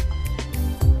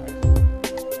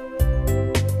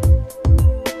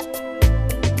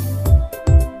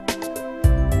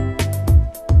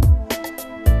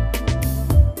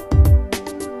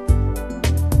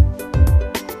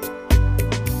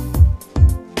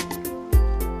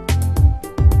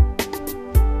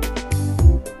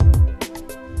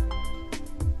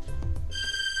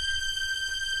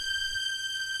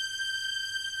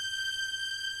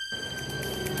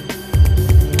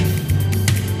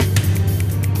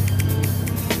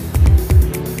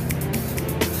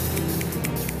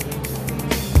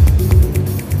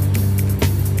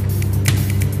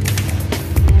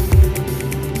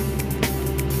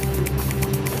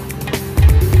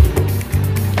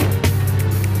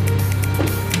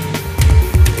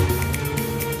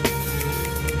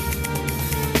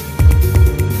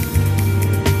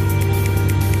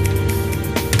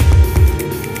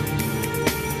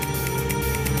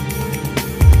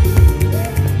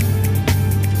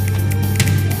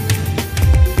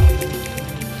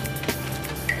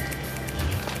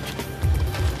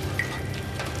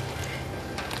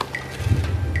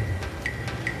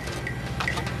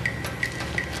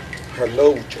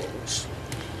 Hello, Jones.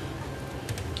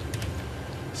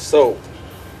 So,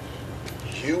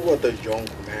 you are the young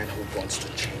man who wants to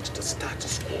change the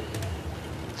status quo.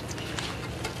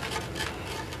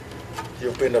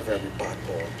 You've been a very bad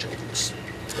boy, Jones.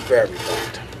 Very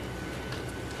bad.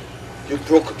 You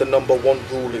broke the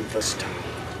 #1 rule in this town.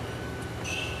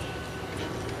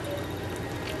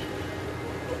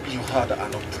 You had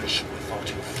an operation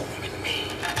without informing me.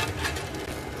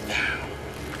 Now,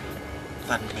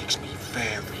 that makes me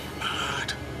very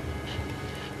mad.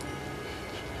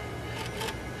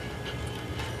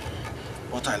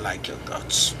 But I like your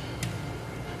guts.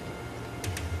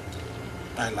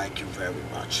 I like you very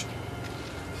much.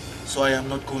 So I am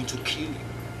not going to kill you.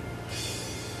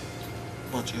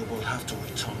 But you will have to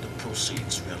return the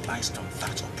proceeds realized from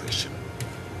that operation,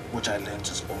 which I learned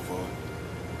is over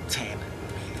 10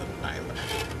 million naira.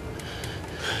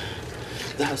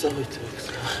 That's all it takes.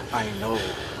 I know.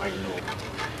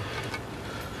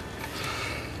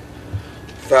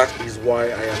 That is why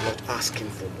I am not asking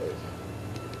for more.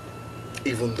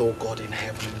 Even though God in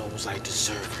heaven knows I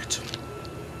deserve it.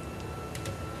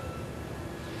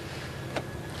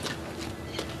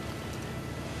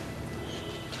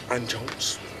 And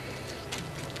Jones,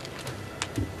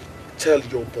 tell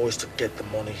your boys to get the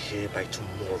money here by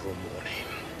tomorrow morning.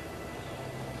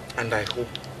 And I hope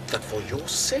that for your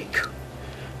sake,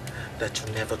 that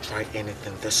you never try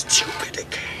anything this stupid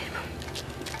again.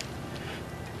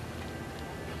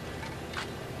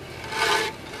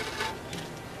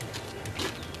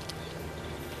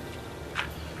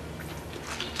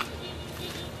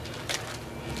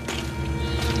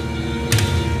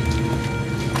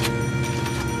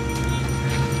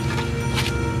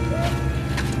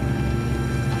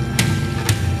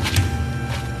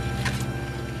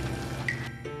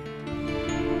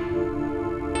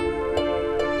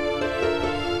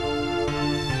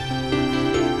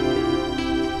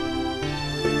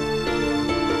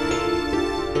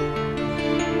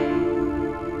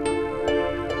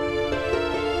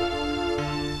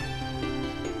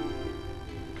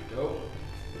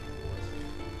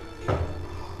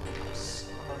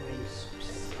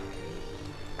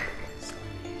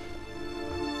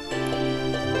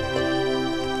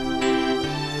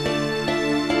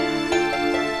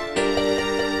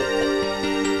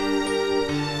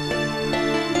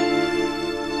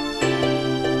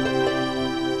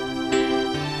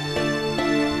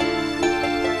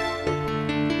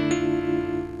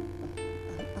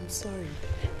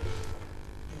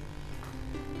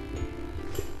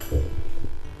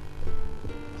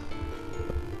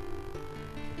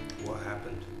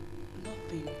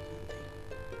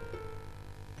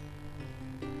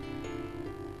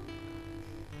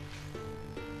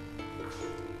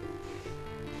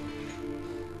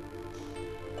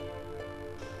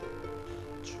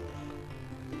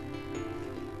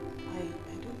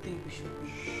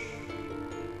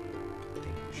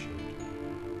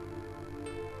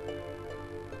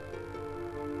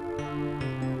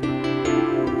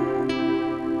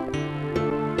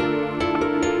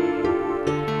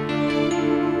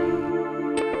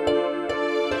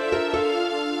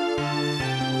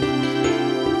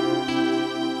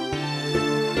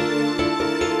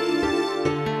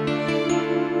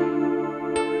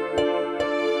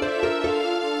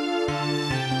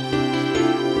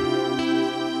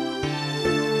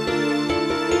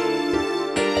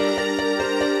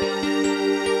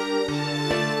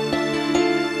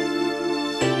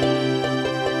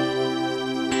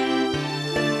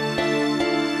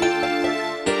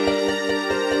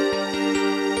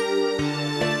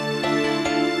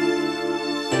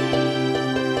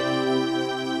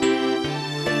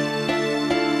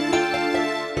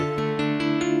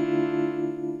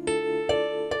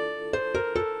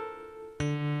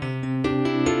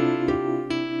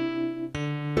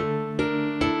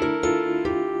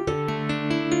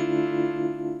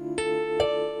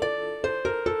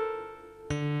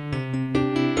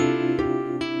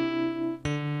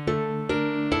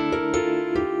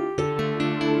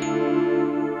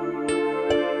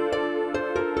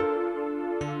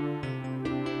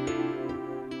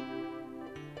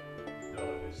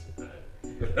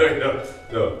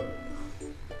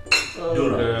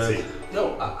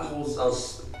 No, I was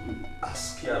asking,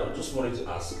 I just wanted to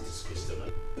ask this question.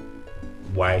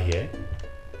 Why here?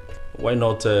 Why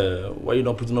not, why you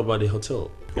not putting up at the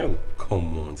hotel? Oh,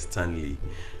 come on, Stanley.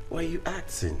 Why are you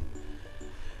acting?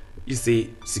 You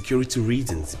see, security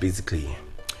reasons, basically.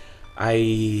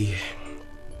 I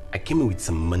came in with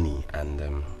some money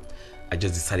and I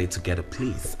just decided to get a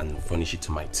place and furnish it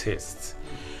to my taste.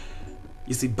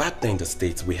 You see, back then in the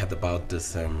States, we heard about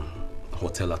this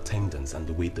hotel attendants and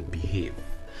the way they behave.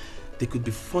 They could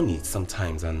be funny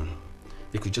sometimes and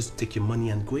they could just take your money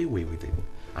and go away with it.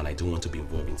 and I don't want to be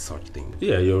involved in such things.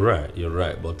 Yeah, you're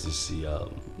right. But you see,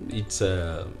 it's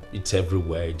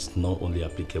everywhere. It's not only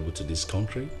applicable to this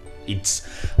country. It's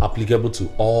applicable to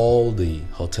all the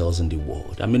hotels in the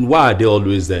world. I mean, why are they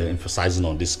always emphasizing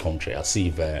on this country as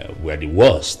if we're the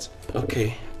worst?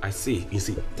 Okay, I see. You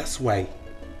see, that's why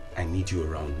I need you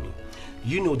around me.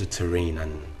 You know the terrain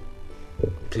and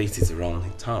places around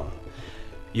town.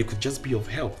 You could just be of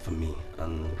help for me.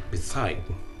 And besides,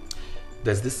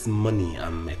 there's this money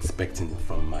I'm expecting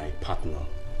from my partner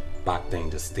back there in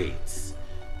the States.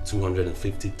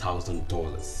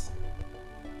 $250,000.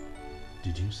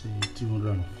 Did you say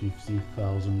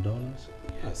 $250,000?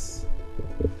 Yes.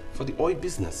 For the oil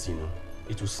business, you know.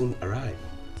 It will soon arrive.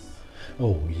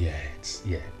 Oh, yet.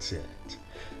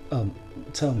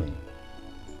 Tell me,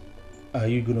 are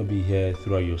you gonna be here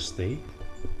throughout your stay?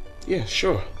 Yeah,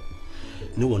 sure.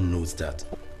 No one knows that,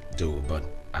 though, but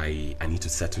I need to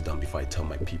settle down before I tell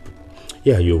my people.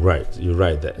 Yeah, you're right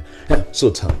there. Yeah, so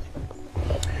tell me,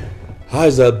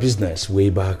 how's that business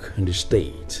way back in the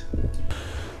States?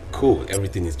 Cool,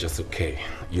 everything is just okay.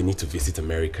 You need to visit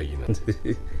America, you know.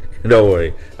 Don't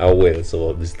worry, I will some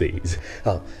of these days.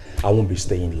 I won't be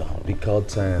staying long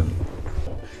because,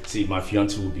 see, my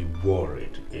fiance will be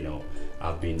worried, you know.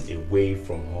 I've been away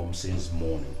from home since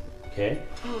morning, okay?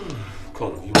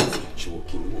 Come on, you must be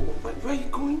joking. Where are you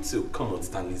going to? Come on,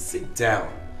 Stanley, sit down.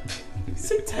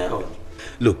 Sit down.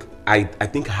 Look, I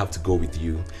think I have to go with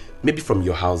you. Maybe from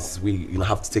your house, you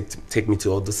have to take me to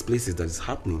all those places that is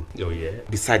happening. Oh, yeah?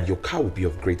 Besides, your car will be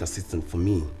of great assistance for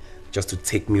me. Just to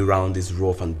take me around this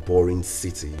rough and boring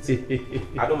city.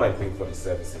 I don't mind paying for the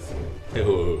services.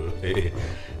 Oh,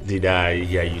 did I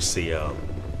hear you say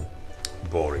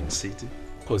boring city?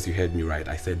 Of course you heard me right.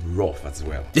 I said rough as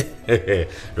well.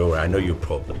 Don't worry, I know your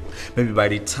problem. Maybe by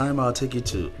the time I'll take you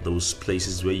to those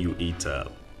places where you eat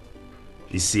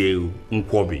Isieu,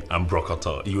 Nkwobi and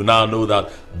Brokato, you now know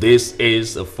that this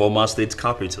is a former state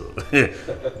capital.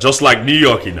 Just like New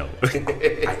York, you know.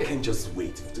 I can't just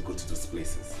wait to go to those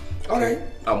places. Alright,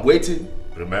 I'm waiting.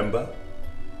 Remember,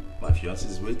 my fiance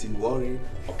is waiting, worried.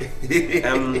 Okay.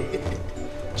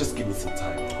 Just give me some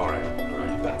time. Alright,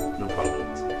 back. No problem.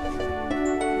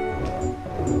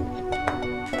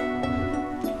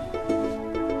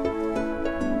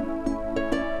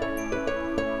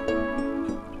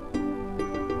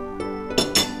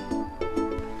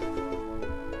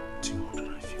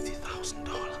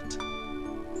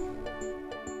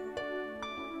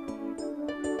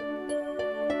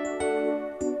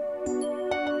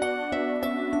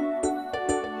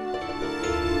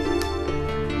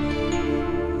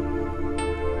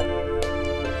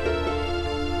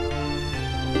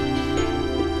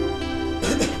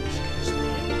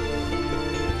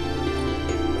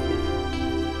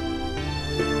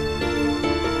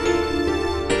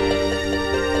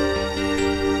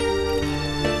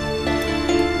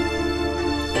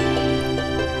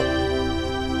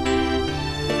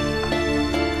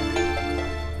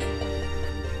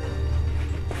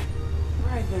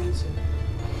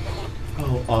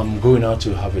 I'm going out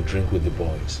to have a drink with the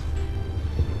boys.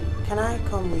 Can I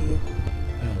come with you?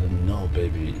 No,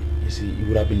 baby. You see, it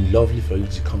would have been lovely for you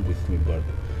to come with me, but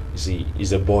you see,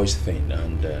 it's a boys' thing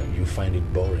and you find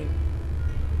it boring.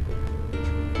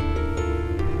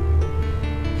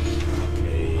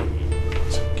 Okay,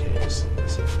 it's okay.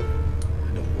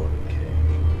 Don't worry, okay?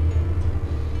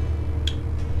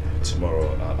 Tomorrow,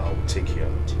 I'll take you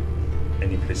out.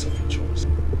 Any place of your choice.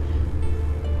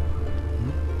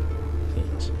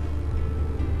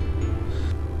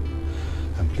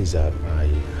 Please, I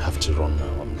have to run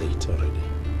now. I'm late already.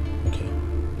 Okay?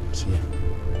 See ya.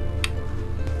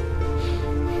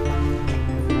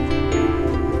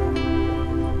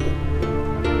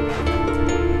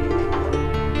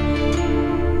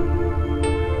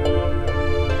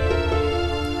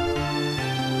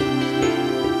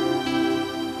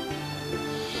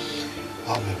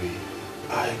 Oh, baby,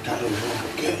 I gotta run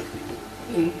again.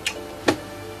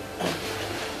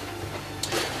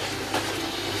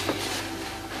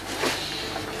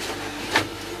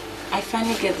 I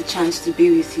finally get the chance to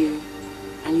be with you,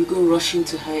 and you go rushing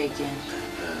to her again.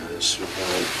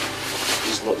 Sweetheart,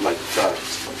 it's not like that,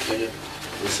 okay?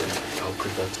 Listen, I'll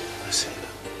create that. Listen,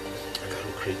 I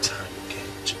gotta create time, okay,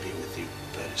 to be with you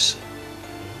very soon.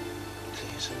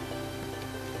 Please,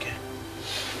 okay?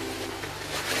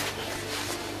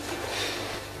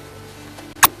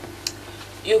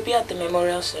 You'll be at the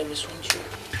memorial service, won't you?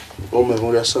 Oh,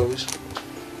 memorial service?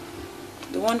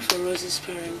 The one for Rosie's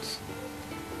parents.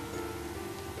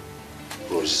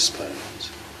 Rose's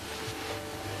parents.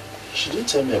 She didn't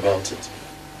tell me about it.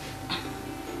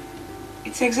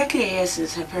 It's exactly a year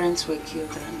since her parents were killed,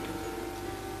 and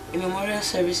a memorial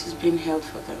service is being held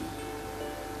for them.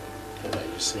 And are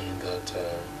you saying that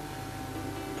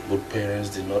both parents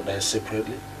did not die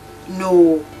separately?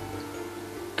 No.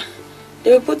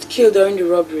 They were both killed during the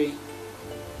robbery.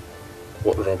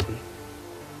 What robbery?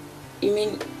 You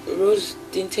mean Rose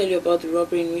didn't tell you about the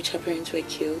robbery in which her parents were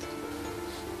killed?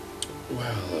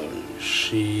 Well,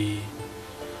 she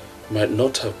might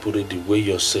not have put it the way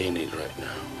you're saying it right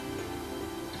now.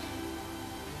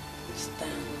 Stan.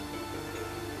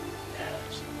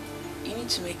 Yes. You need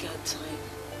to make out time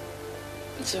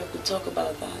so we could talk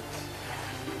about that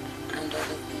and other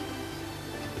things.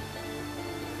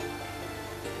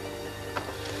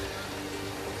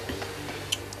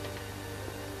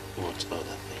 What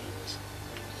other things?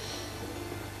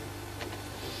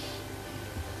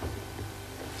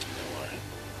 Don't worry.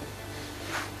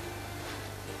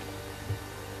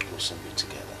 We'll soon be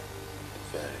together.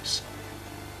 Very soon.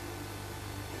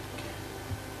 Okay.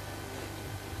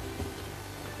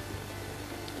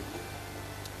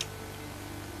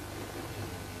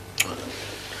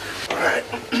 All right.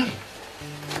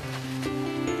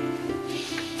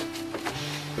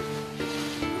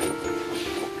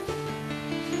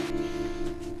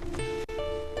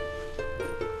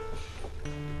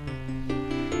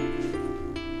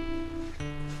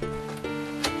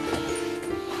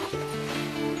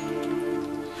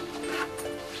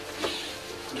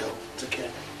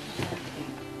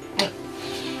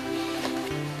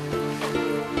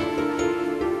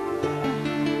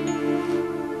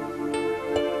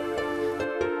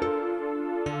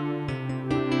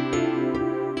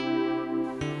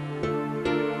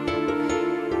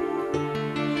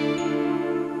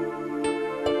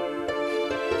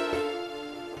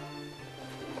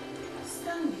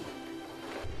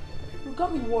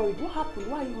 Got me worried. What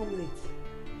happened? Why are you home late?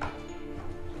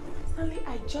 Stanley,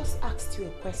 I just asked you a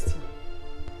question.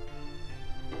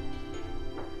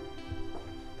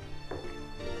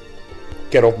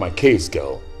 Get off my case,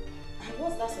 girl. And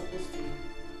what's that supposed to mean?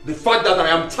 The fact that I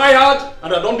am tired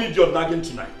and I don't need your nagging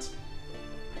tonight.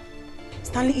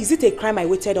 Stanley, is it a crime I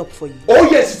waited up for you?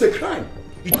 Oh yes, it's a crime.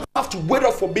 You don't have to wait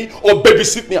up for me or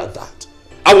babysit me at that.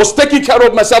 I was taking care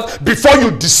of myself before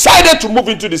you decided to move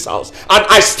into this house. And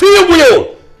I still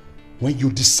will when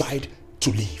you decide to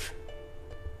leave.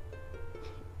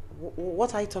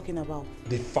 What are you talking about?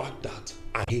 The fact that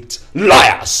I hate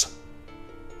liars.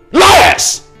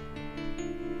 Liars!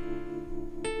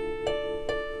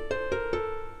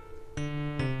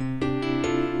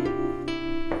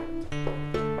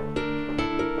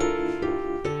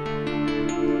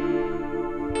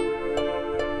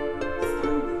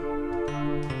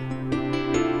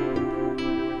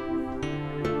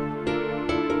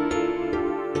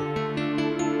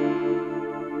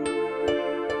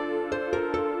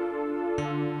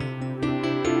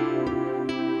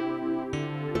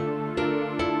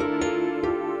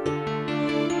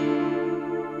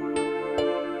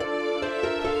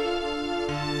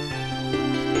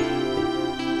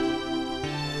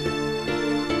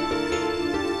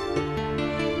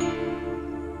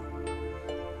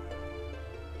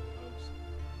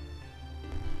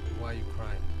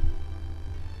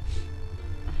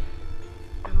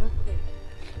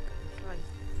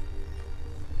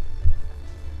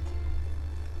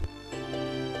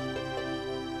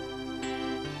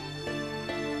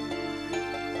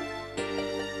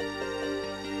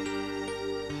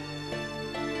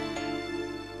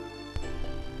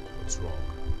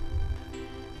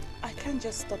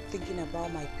 Just stop thinking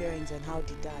about my parents and how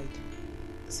they died.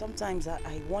 Sometimes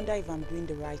I wonder if I'm doing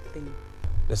the right thing.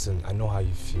 Listen, I know how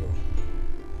you feel.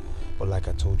 But like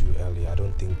I told you earlier, I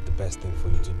don't think the best thing for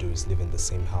you to do is live in the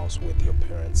same house with your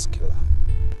parents' killer.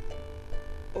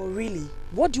 Oh really?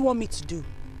 What do you want me to do?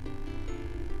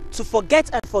 To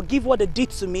forget and forgive what they did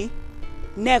to me?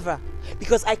 Never.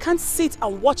 Because I can't sit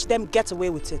and watch them get away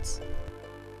with it.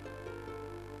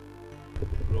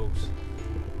 Rose.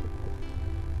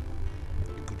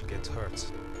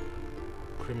 Hurt.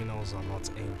 Criminals are not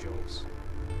angels.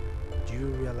 Do you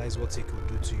realize what he could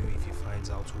do to you if he finds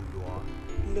out who you are?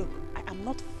 Look, I am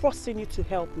not forcing you to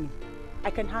help me. I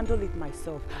can handle it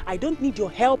myself. I don't need your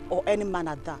help or any man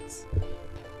at that.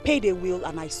 Pay the will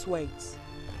and I swear it.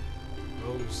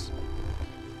 Rose.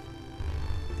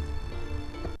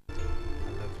 I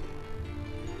love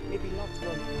you. Maybe not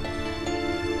one.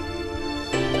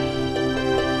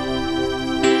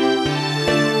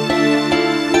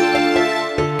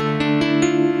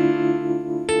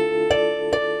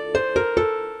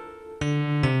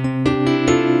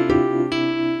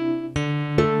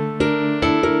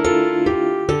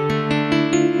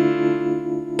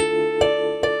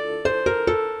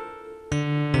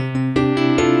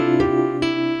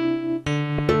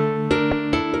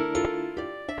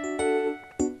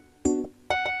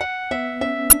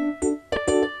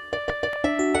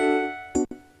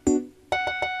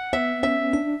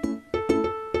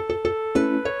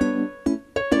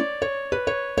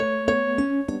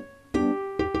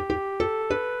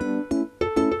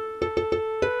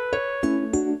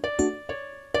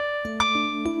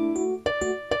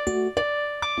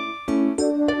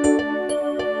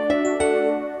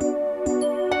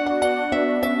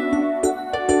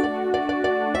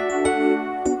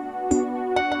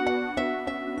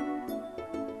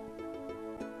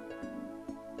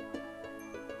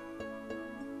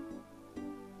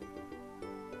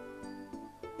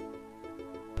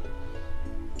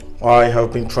 I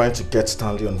have been trying to get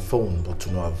Stanley on phone, but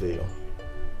to no avail.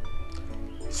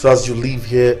 So as you leave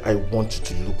here, I want you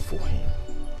to look for him.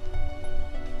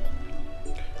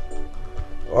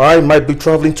 I might be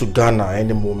traveling to Ghana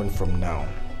any moment from now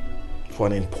for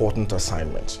an important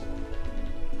assignment.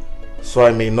 So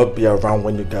I may not be around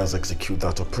when you guys execute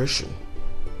that operation.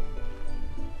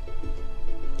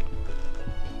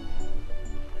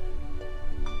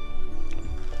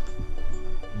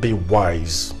 Be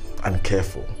wise and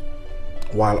careful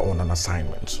while on an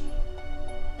assignment.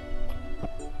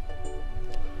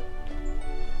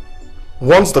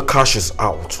 Once the cash is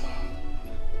out,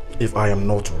 if I am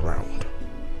not around,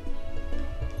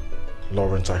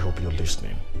 Lawrence, I hope you're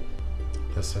listening.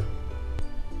 Yes, sir.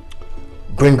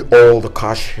 Bring all the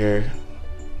cash here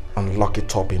and lock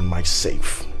it up in my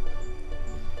safe.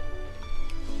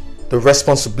 The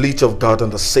responsibility of guarding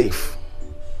the safe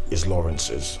is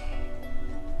Lawrence's.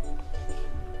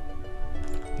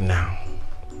 Now,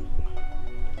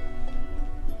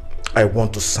 I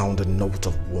want to sound a note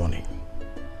of warning,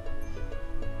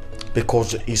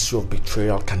 because the issue of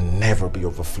betrayal can never be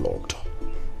overflowed.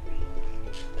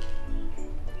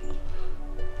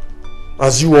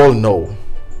 As you all know,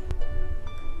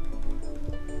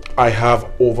 I have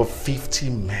over 50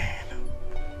 men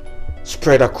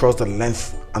spread across the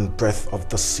length and breadth of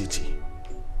the city,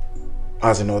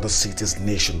 as in other cities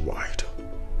nationwide.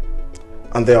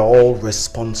 And they are all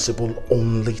responsible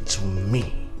only to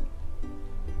me.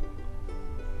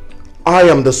 I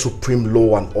am the supreme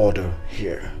law and order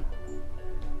here.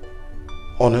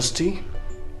 Honesty,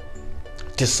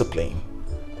 discipline,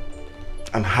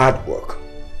 and hard work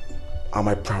are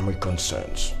my primary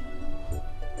concerns.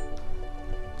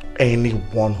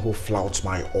 Anyone who flouts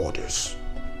my orders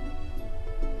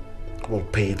will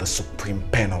pay the supreme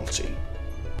penalty.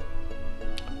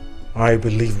 I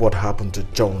believe what happened to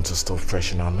Jones is still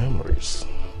fresh in our memories.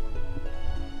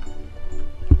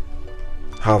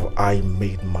 Have I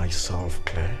made myself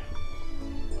clear?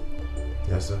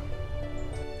 Yes, sir.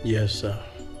 Yes, sir.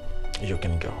 You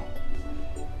can go.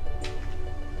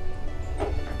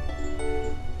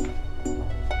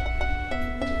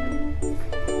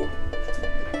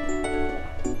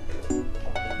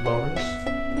 Lawrence?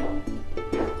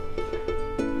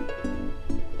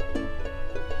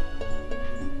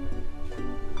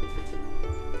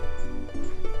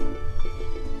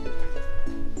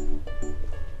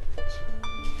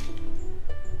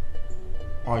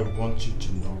 I want you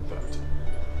to know that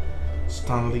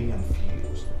Stanley and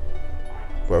Felix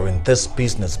were in this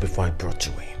business before I brought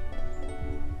you in.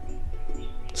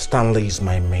 Stanley is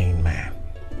my main man,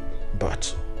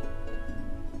 but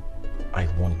I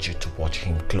want you to watch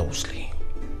him closely.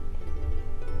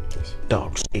 Yes.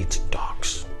 Dogs eat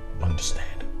dogs,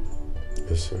 understand?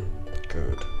 Yes, sir.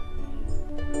 Good.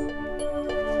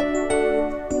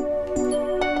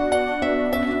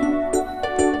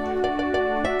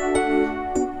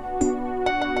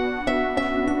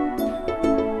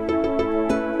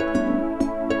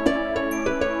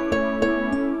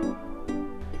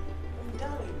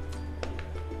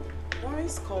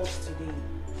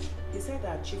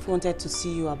 Wanted to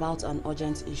see you about an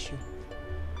urgent issue.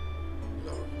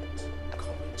 Lawrence,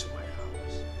 come into my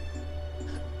house.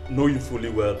 Knowing fully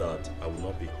well that I will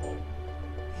not be home.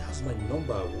 He has my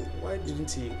number. Why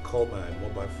didn't he call my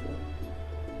mobile phone?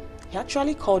 He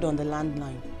actually called on the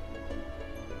landline.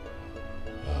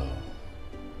 Oh.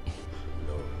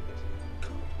 Lawrence,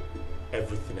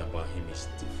 everything about him is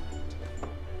different.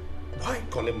 Why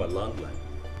call him a landline?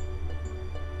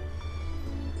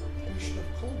 You should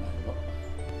have called my mom.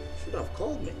 Should have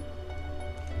called me.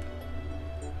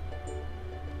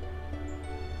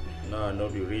 Now I know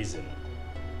the reason.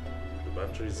 The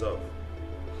battery is off.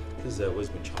 Please, where's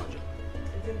my charger?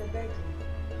 It's in the bedroom.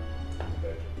 In the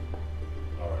bedroom.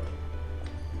 Alright.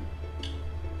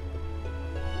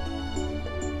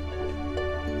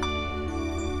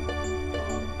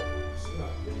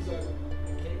 Please,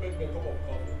 can you make me a cup of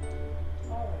coffee?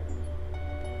 Alright.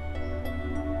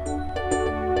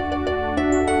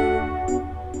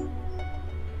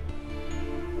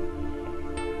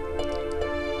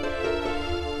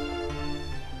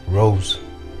 Rose,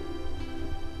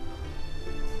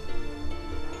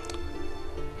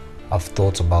 I've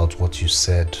thought about what you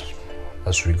said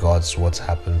as regards what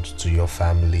happened to your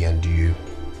family and you.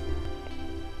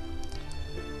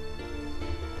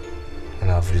 And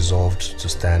I've resolved to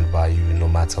stand by you no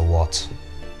matter what.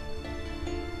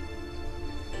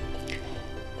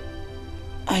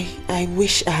 I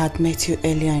wish I had met you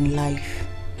earlier in life.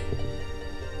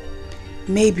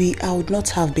 Maybe I would not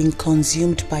have been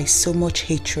consumed by so much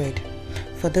hatred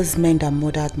for these men that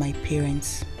murdered my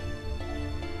parents.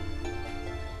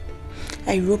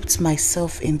 I roped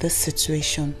myself in this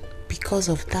situation because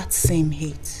of that same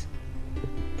hate.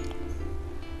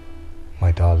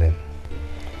 My darling,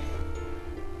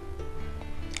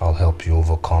 I'll help you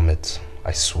overcome it,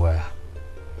 I swear.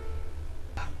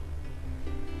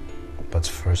 But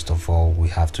first of all, we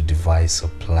have to devise a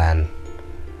plan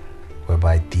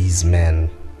whereby these men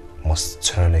must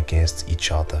turn against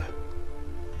each other.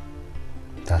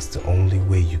 That's the only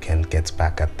way you can get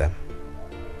back at them.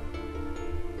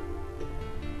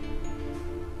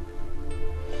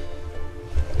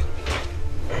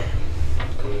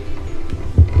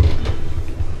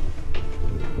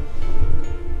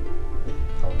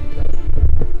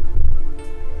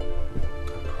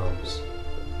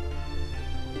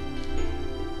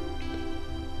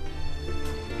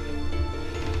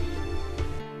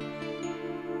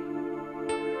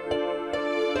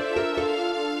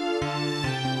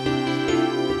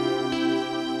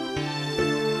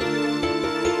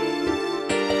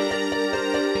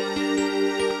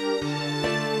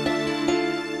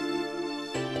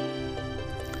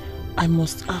 I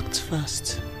must act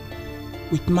fast,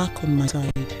 with Mark on my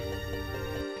side.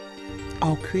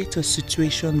 I'll create a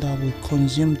situation that will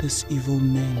consume these evil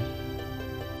men.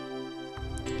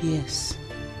 Yes,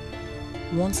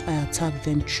 once I attack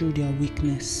them through their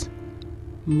weakness,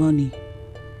 money,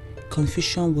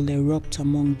 confusion will erupt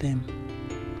among them,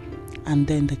 and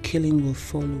then the killing will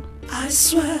follow. I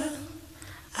swear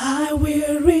I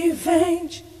will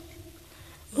revenge.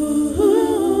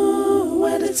 Ooh,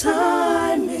 when the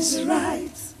time is right.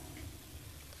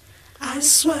 I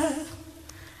swear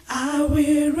I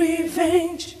will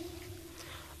revenge.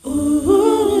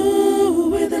 Ooh,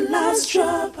 with the last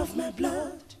drop of my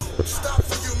blood. Stop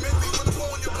for you, Mindy, when I'm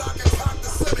on your block and cock the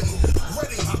 7.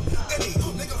 Ready, any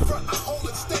nigga front, I hold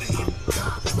it steady.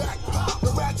 Cock back,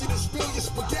 the ratchet and spill your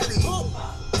spaghetti.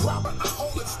 Robert, I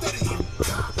hold it steady.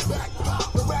 Cock back,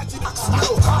 the ratchet and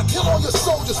spill. I kill all your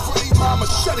soldiers for eat my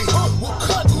machete. We'll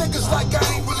cut niggas like I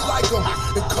ain't really like them.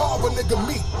 And carve a nigga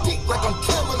meat deep like I'm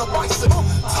killing a bison.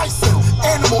 Tyson,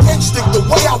 animal instinct, the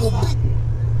way I will be.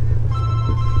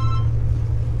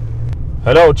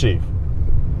 Hello, Chief.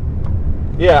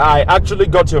 Yeah, I actually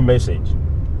got your message.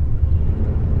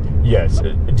 Yes.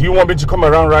 Do you want me to come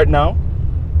around right now?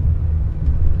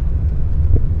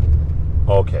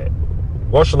 Okay.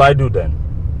 What shall I do then?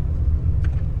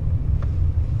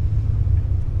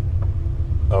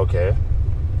 Okay.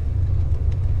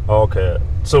 Okay.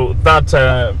 So that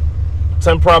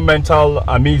temperamental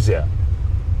amnesia.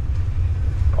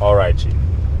 All right, Chief.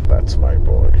 That's my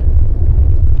boy.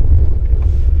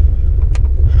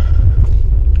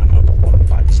 Another one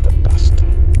bites the dust.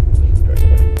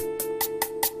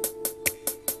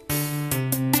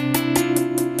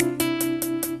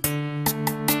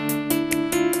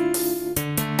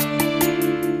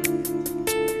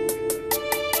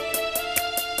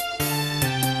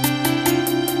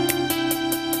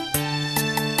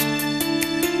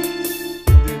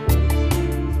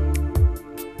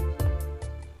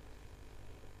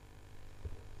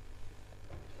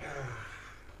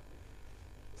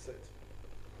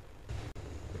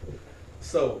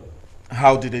 So,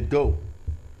 how did it go?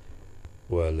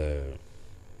 Well, it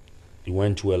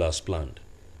went well as planned.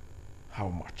 How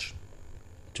much?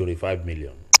 25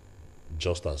 million,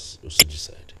 just as Usuji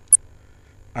said.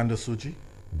 And the Suji?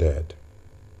 Dead.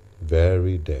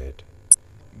 Very dead.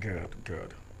 Good,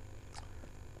 good.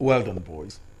 Well done,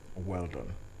 boys. Well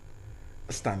done.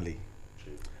 Stanley,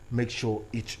 make sure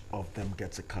each of them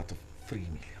gets a cut of 3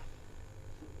 million.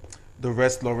 The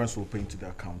rest Lawrence will pay into the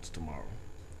account tomorrow.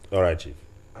 All right, Chief.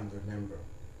 And remember,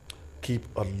 keep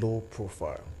a low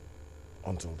profile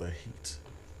until the heat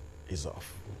is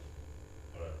off.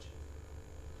 All right.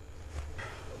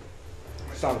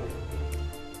 Stanley.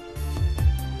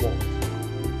 Walk.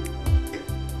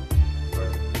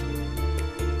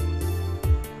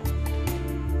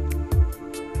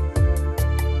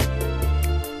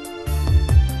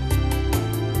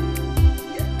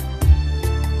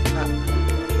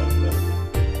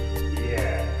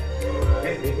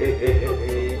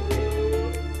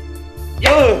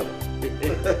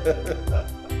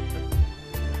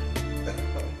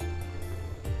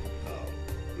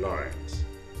 Lawrence,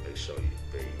 make sure you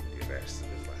pay the rest of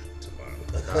the fine tomorrow.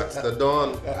 That's the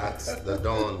dawn. That's the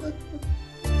dawn.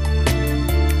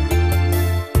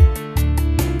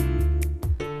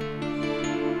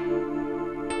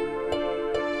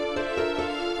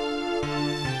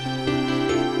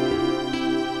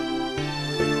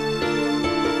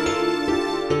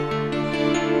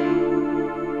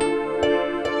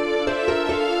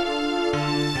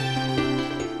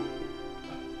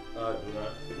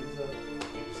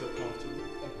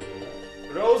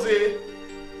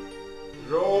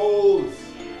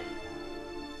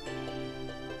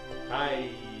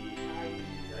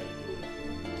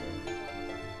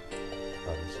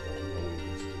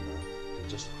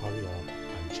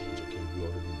 change, okay? We're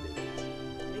already late.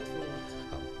 Late for what?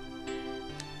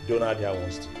 Donald here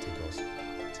wants to take us. Really?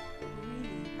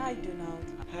 Hi, Donald.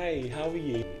 Hi, how are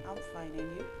you? I'm fine, and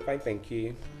you? Fine, thank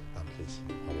you. Please,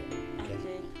 hurry.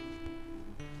 Okay?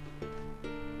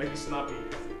 Make it snappy.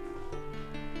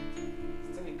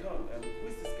 Stanley, come.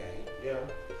 Who's this guy? Yeah.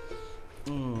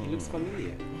 He looks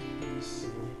familiar.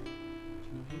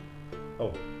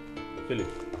 Oh,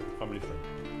 Philip, family friend.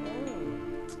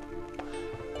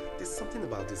 There's something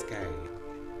about this guy.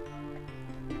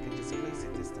 You can just place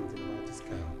it. There's something about this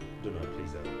guy. Donald,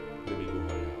 please, let me go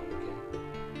hurry up, okay?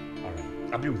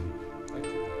 Alright, I'll be with you. Thank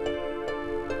you.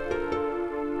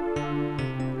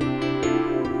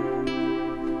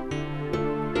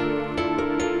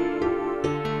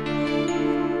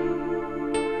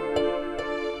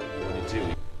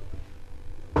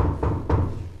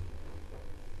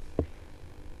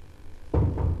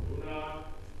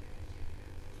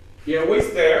 Yeah,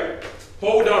 wait there.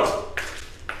 Hold on.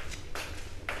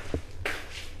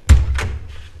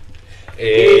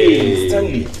 Hey,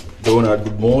 Stanley. Donald,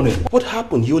 good morning. What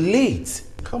happened? You're late.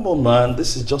 Come on, man.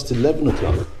 This is just 11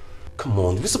 o'clock. Come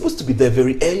on. We're supposed to be there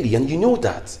very early, and you know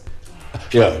that.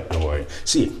 Yeah, don't worry.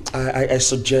 See, I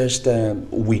suggest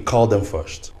we call them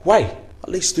first. Why? At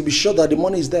least to be sure that the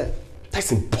money is there.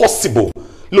 That's impossible.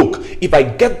 Look, if I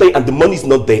get there and the money's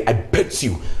not there, I bet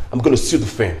you I'm going to sue the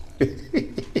firm.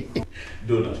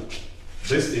 Donald,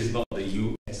 this is not the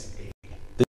USA.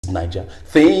 This is Nigeria.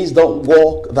 Things don't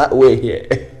work that way here.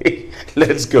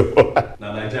 Let's go.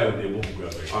 Now, Nigeria will be able to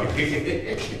grab it.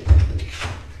 Okay.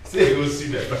 See, you will see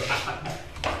that.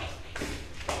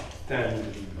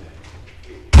 Thank you.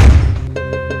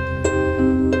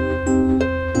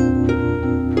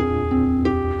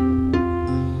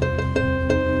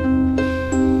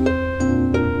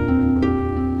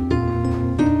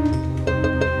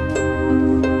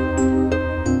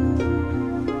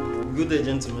 Good day,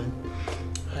 gentlemen.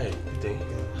 Hi, good day.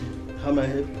 How may I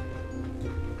help you?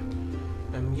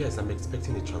 Yes, I'm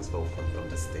expecting a transfer of funds from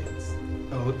the States.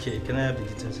 Oh, okay. Can I have the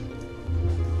details?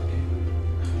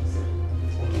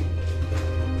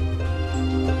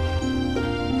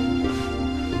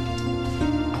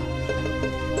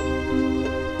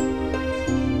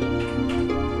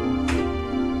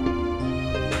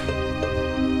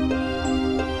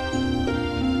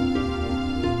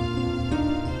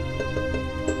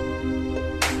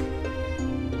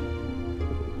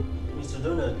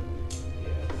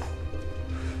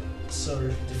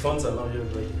 Funds are not yet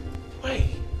ready. Why?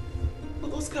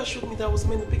 But those guys showed me that I was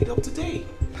meant to pick it up today.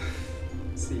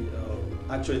 See,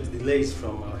 actually the delay is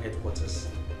from our headquarters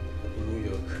in New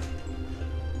York.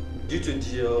 Due to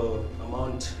the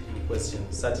amount in question,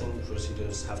 certain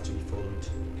procedures have to be followed.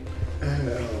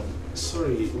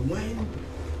 Sorry, when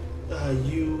are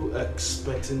you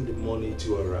expecting the money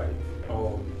to arrive?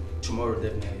 Oh, tomorrow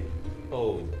definitely.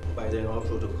 Oh, by then all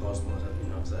protocols must have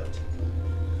been observed.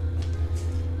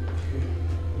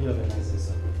 You have a nice day,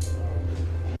 sir.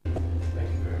 Thank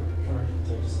you very much. All right,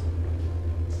 thanks.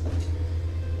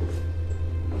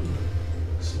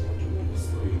 So what do you mean is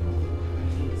going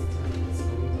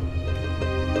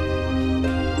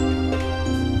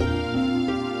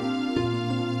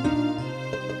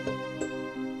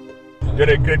on?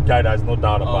 You're a great guy, there's no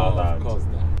doubt about that. Of course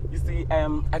not. You see,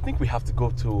 I think we have to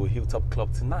go to Hilltop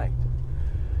Club tonight.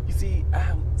 You see,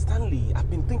 Stanley,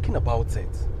 I've been thinking about it.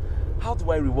 How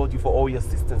do I reward you for all your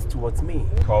assistance towards me?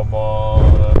 Come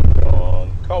on,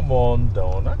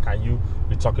 Don. How can you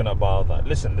be talking about that?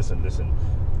 Listen.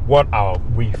 What are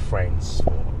we friends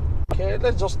for? Okay,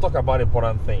 let's just talk about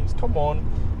important things. Come on.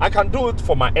 I can do it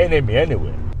for my enemy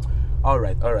anyway. All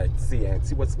right. See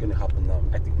what's going to happen now.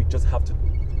 I think we just have to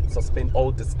suspend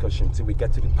all discussion till we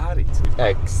get to the party.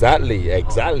 Exactly.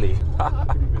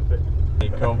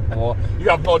 Come on. You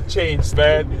have not changed,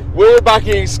 man. Way back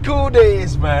in school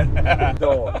days, man.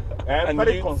 No. And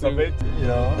very conservative, you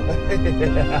know.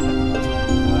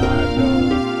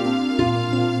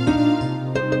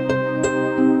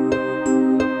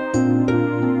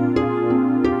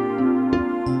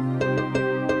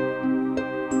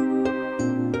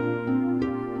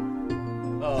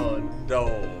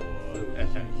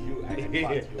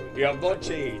 You have not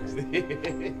changed.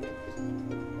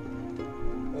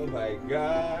 Oh my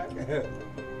God.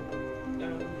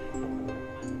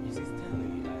 You see,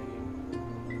 Stanley,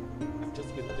 I've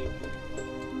just been thinking.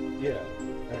 Yeah.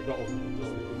 Just thank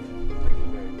you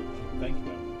very much. Thank you,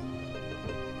 man.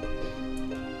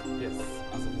 Yes,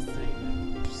 as I was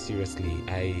saying, seriously,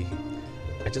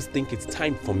 I just think it's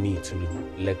time for me to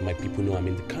let my people know I'm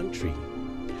in the country.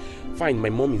 Fine, my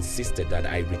mom insisted that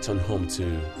I return home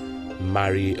to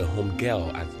marry a home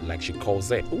girl, like she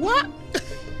calls it. What?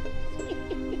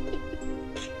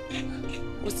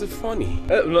 What's it funny?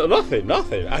 Nothing.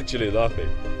 Actually, nothing.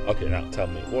 Okay, now tell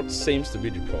me, what seems to be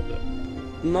the problem?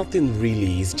 Nothing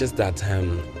really. It's just that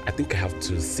I think I have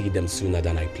to see them sooner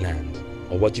than I planned.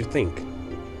 Or what do you think?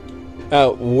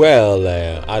 Well,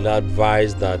 I'd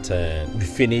advise that we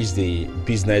finish the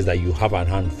business that you have at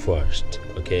hand first,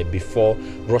 okay, before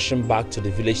rushing back to the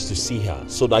village to see her,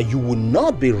 so that you will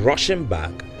not be rushing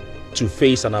back to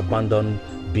face an abandoned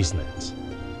business.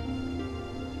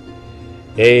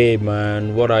 Hey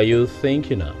man, what are you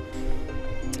thinking of?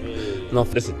 No,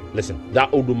 listen,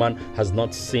 that old woman has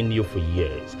not seen you for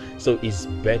years, so it's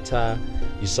better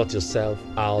you sort yourself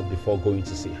out before going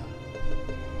to see her.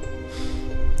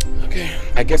 Okay,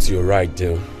 I guess you're right,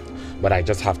 Dale. But I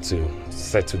just have to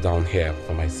settle down here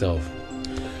for myself.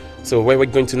 So where are we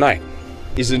going tonight?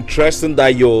 It's interesting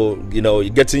that you're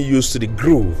getting used to the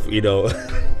groove,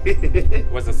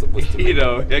 What's that supposed to mean?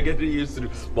 You're getting used to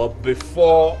it. But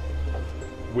before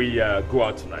we go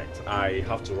out tonight, I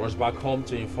have to rush back home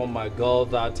to inform my girl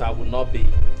that I will not be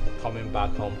coming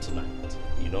back home tonight.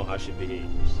 You know how she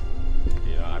behaves.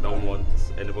 I don't want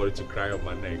anybody to cry on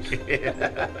my neck.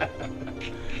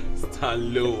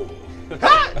 Stand low.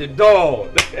 The door.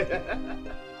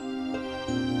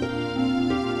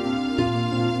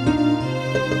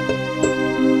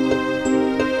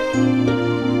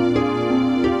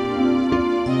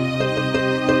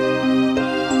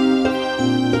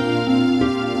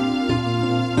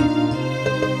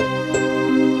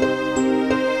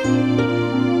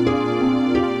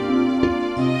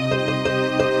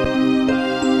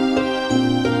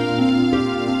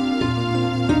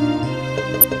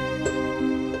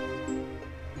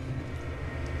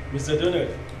 Mr. Donald.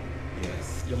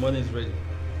 Yes. Your money is ready.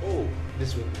 Oh,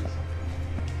 this way, please.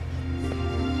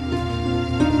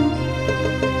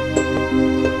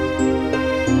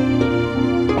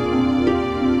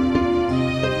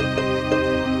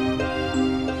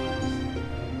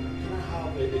 Can I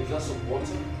have a glass of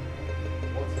water?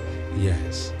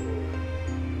 Yes.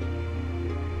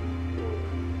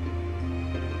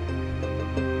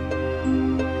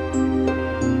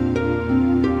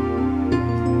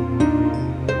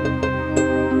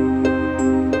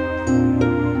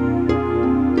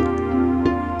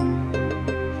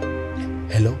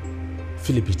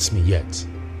 Philip, it's me yet.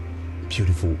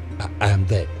 Beautiful. I am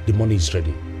there. The money is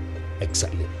ready.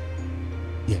 Exactly.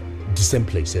 Yeah, the same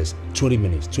place, yes. 20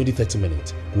 minutes, 30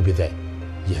 minutes. We'll be there.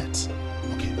 Yet.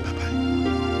 Okay, bye-bye.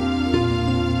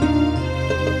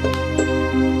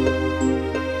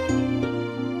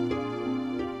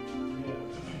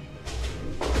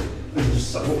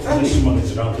 This money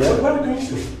is around. Where are you going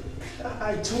to?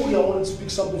 I told you I wanted to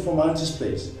pick something from my auntie's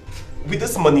place. With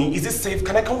this money, is it safe?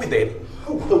 Can I come with them?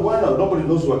 Oh, why not? Nobody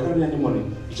knows we're carrying any money.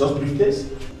 It's just briefcase.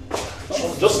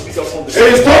 Just pick up something.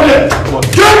 Hey, stop it!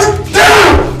 Get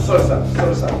down! Sorry, sir.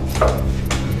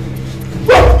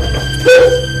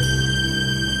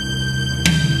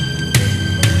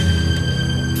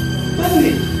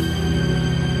 Stanley!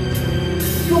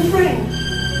 Your friend!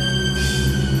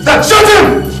 Stop! Shoot him!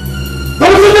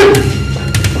 Don't shoot him!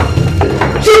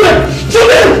 Shoot him!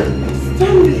 Shoot him!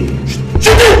 Stanley!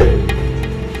 Shoot him!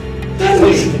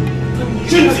 Stanley!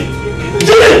 Shoot him!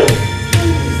 Shoot him!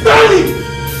 Stanley!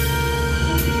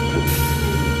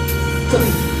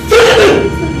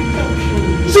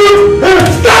 Shoot him!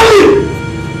 Stanley!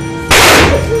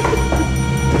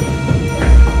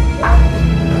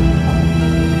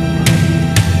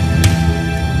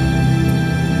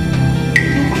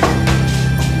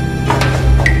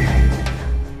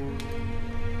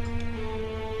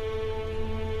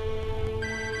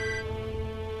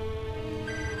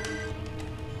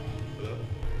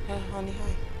 Honey,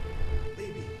 hi.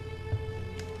 Baby,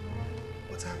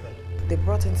 what's happened? They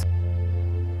brought in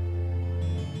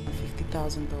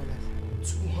 $50,000.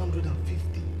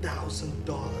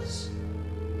 $250,000.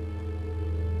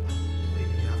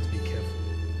 Baby, you have to be careful.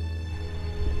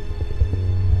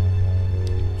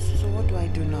 So what do I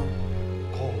do now?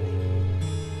 Call me.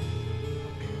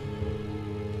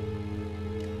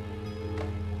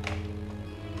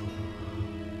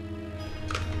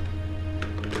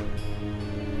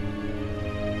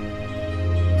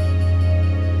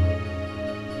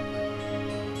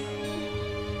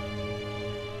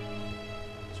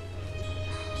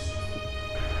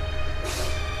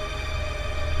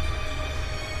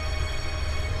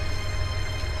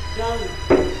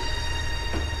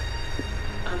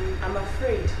 I'm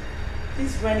afraid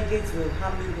these renegades will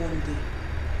harm me one day.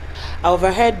 I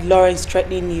overheard Lawrence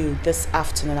threatening you this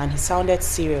afternoon and he sounded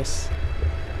serious.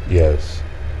 Yes.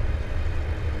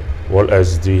 What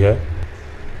else do you hear?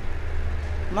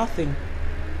 Nothing.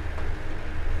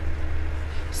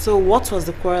 So what was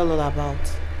the quarrel all about?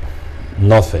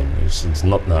 Nothing. It's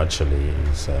not naturally.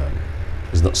 It's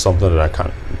not something that I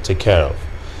can take care of.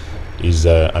 It's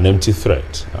an empty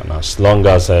threat, and as long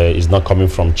as it's not coming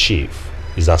from Chief,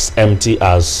 it's as empty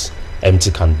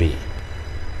can be.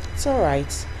 It's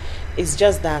alright. It's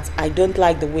just that I don't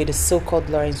like the way the so-called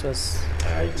Lawrence was.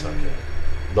 It's okay.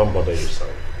 Don't bother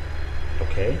yourself.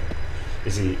 Okay?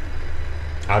 You see,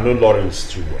 I know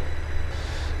Lawrence too well.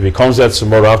 If he comes there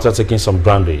tomorrow after taking some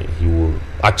brandy, he will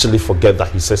actually forget that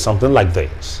he said something like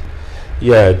this.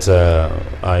 Yet,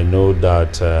 I know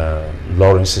that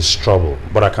Lawrence is trouble,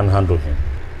 but I can handle him.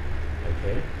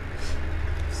 Okay?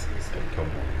 Come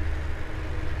on.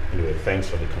 Anyway, thanks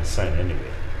for the concern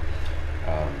anyway.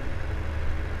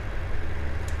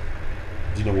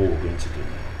 Do you know what we're going to do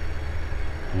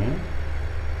now?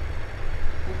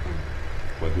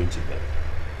 We're going to bed.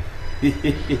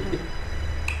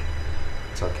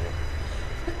 It's okay.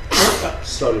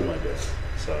 Sorry, my dear.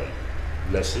 Sorry.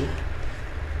 Bless you.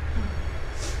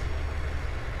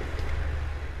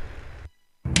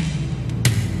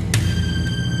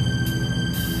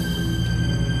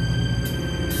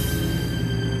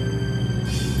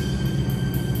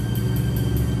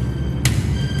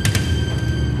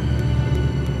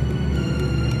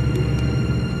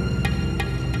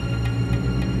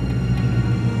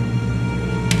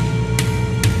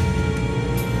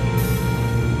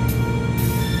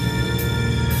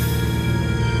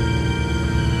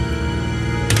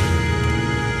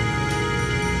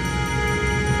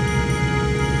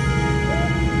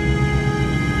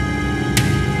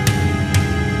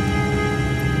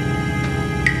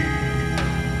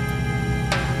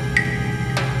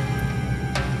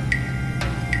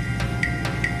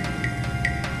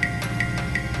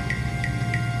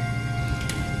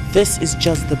 This is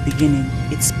just the beginning.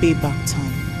 It's payback time.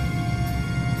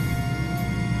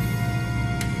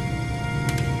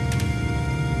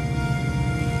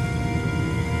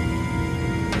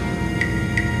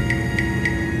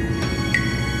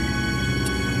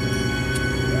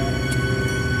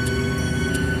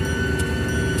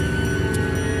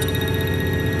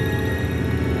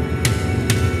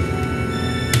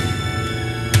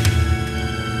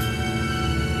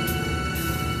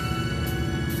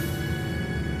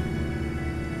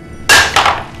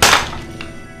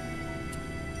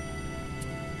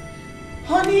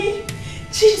 Honey,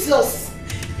 Jesus,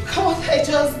 look at what I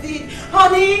just did.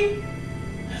 Honey,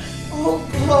 oh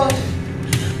God.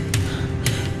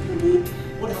 Honey,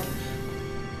 what happened?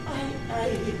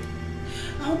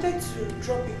 I wanted to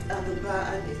drop it at the bar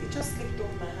and it just slipped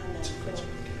off my hand and fell.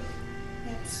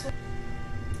 Yeah, I'm sorry.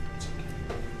 It's okay.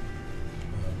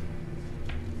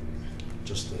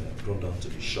 Just run down to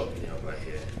the shop we have right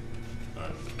here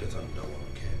and get another one,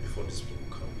 okay? Before these people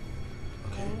come.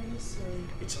 Okay? I'm really sorry.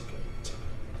 It's okay. It's okay.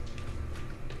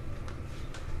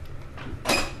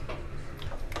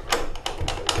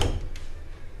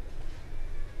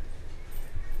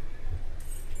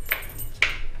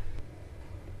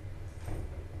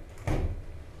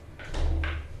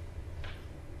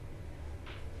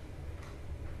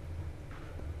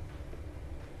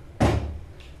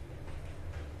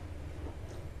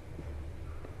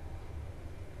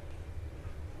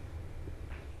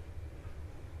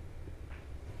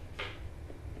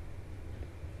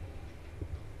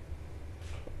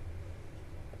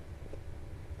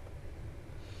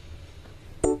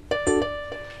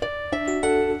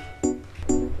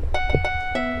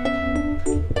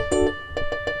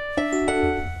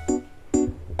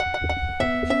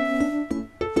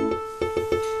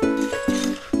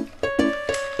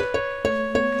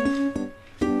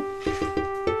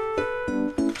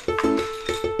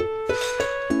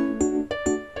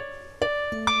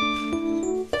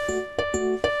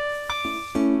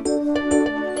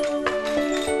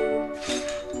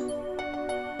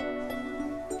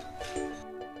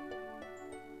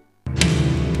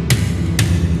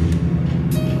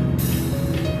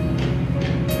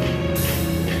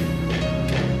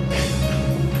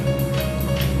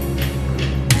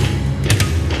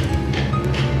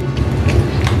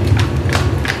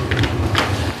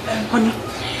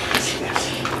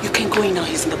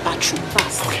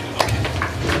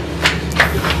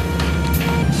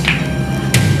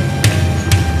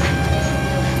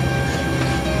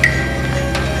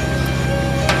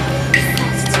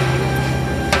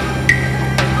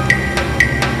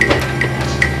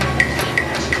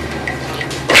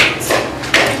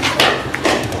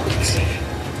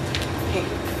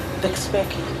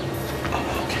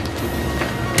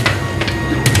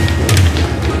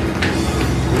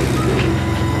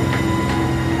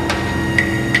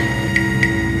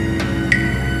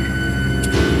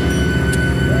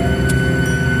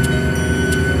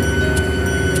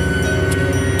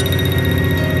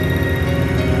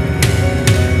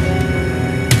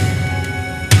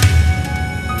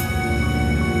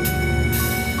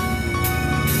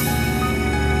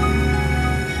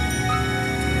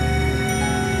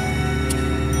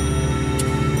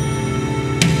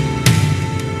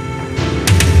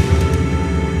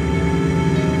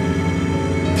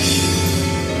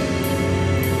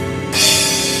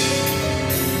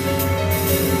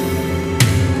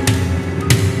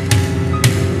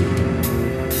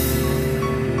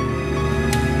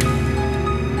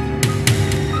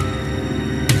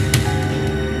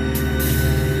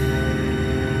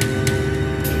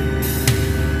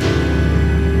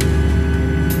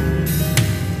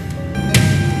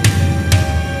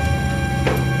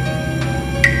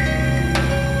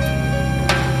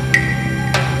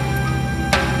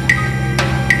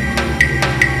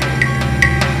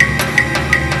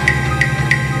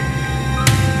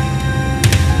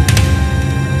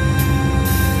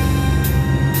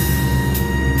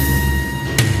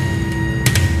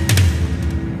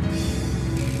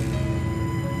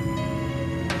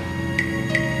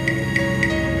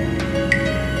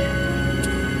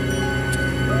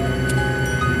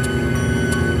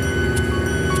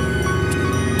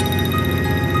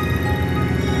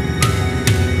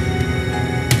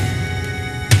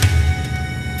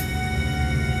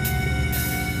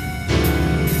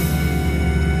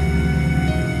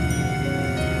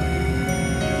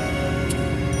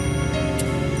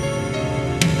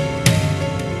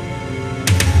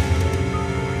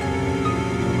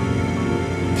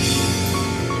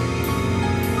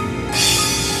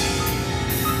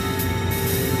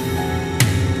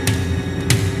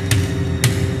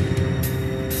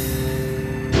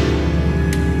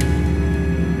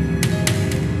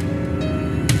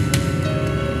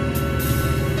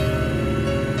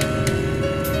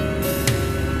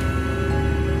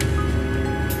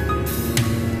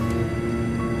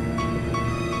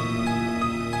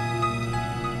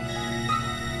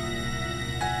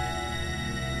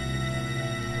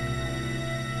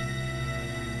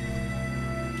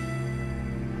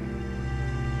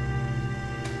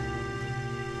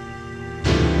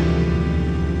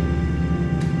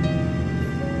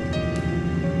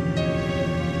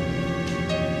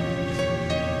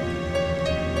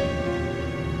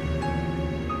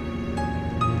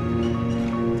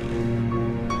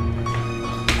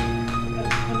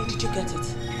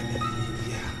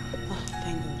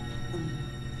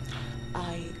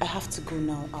 go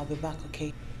now. I'll be back,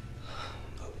 okay?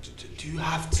 Do you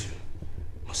have to?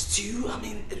 Must you? I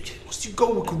mean, must you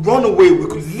go? We could run away. We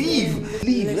could leave.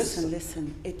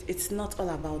 Listen. It's not all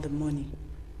about the money.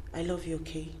 I love you,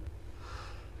 okay?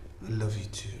 I love you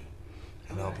too.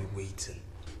 And I'll be waiting.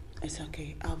 It's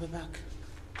okay. I'll be back.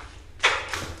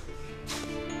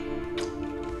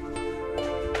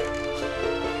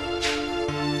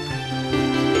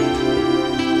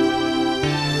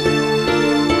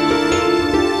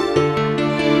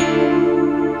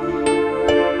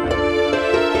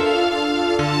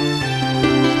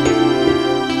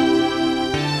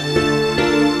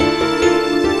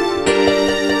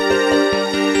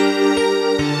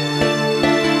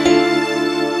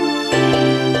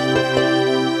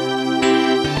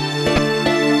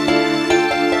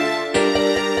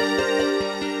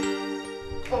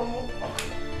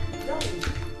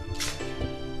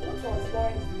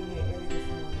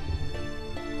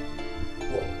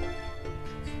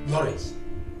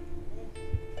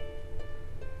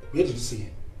 Where did you see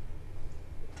him?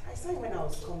 I saw him when I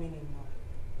was coming in now.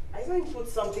 I saw him put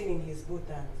something in his boot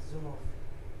and zoom off.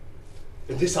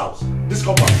 In this house? This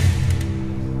compound?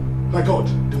 My God,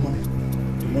 the money.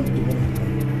 The money, the money, the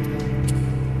money.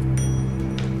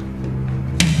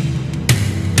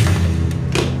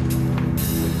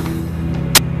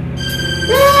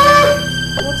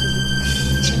 What is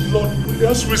it? Chief Lord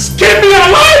Williams will skin me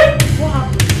alive! What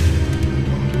happened?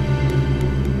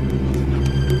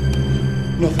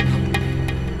 Nothing happened.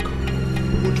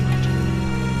 What do I do?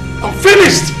 I'm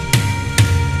finished!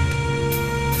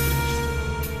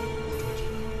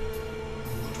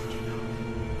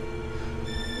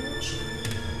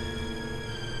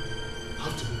 I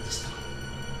have to leave this town.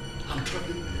 I'm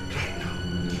traveling right now.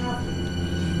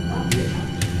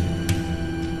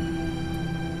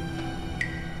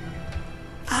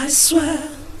 I swear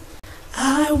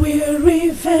I will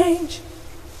revenge.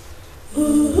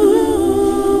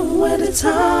 Ooh, when the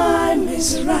time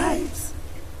is right.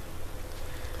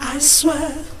 I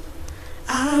swear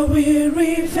I will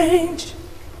revenge.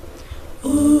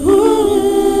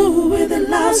 Ooh, with the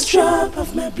last drop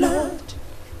of my blood.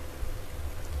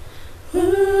 Ooh,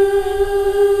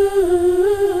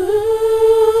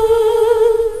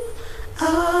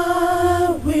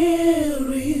 I will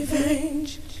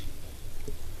revenge.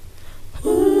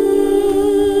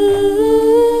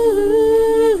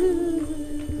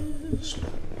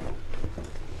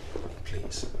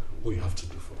 Please, what you have to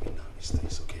do for me now is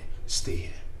this, okay? Stay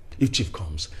here. If Chief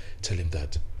comes, tell him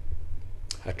that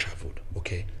I traveled,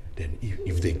 okay? Then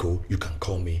if they go, you can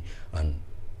call me and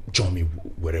join me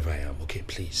wherever I am, okay?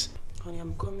 Please. Honey,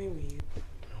 I'm coming with you.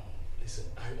 No, listen,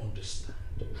 I understand.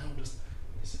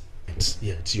 Listen.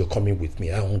 Yes, you're coming with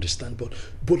me, I understand, but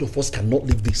both of us cannot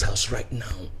leave this house right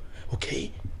now,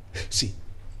 okay? See,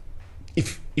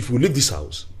 if we leave this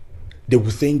house, they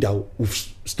will think that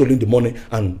we've stolen the money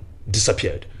and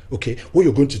disappeared, okay? What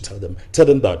you're going to tell them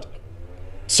that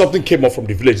something came up from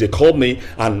the village. They called me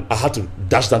and I had to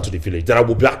dash down to the village. Then I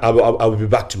will be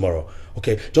back tomorrow,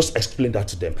 okay? Just explain that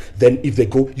to them. Then if they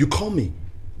go, you call me.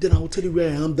 Then I will tell you where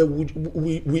I am. Then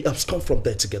we abscond from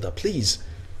there together, please,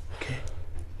 okay?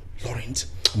 Lawrence,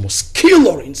 I must kill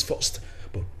Lawrence first.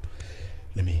 But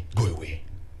let me go away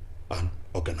and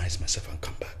organize myself and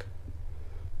come back.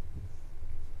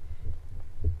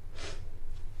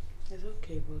 It's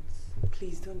okay, but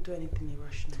please don't do anything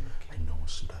irrational, okay? I know,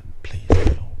 Sudan. Please,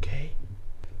 okay?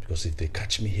 Because if they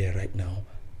catch me here right now,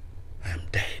 I am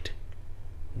dead.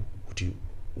 Would you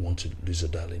want to lose a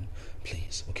darling?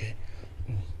 Please, okay?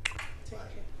 Take care.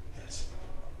 Yes.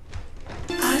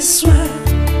 I swear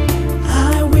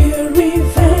I will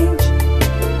revenge.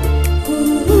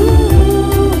 Ooh,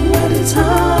 when the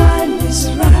time is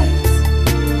right.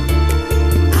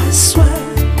 I swear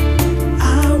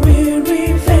I will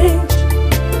revenge.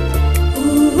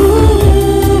 Ooh,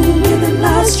 with the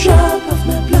last drop of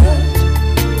my blood.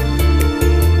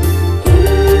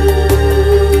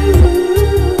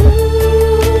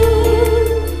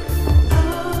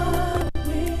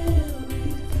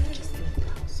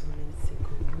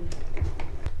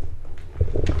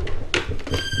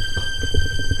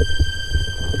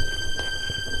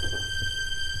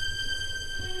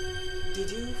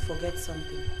 Forget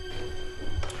something.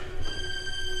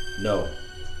 No.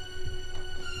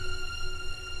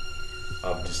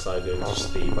 I've decided to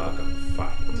stay back and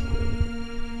fight.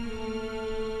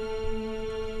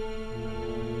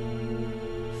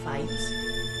 Fight?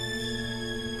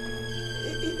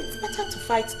 It's better to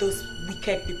fight those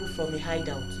wicked people from a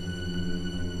hideout.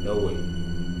 No way.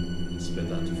 It's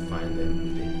better to find them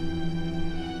within.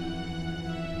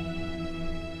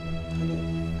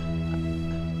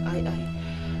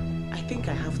 I think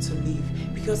I have to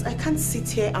leave because I can't sit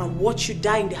here and watch you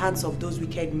die in the hands of those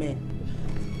wicked men.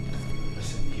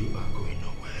 Listen, you are going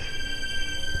nowhere.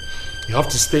 You have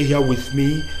to stay here with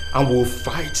me and we'll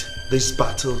fight this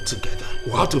battle together.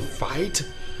 We have to fight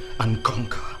and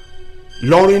conquer.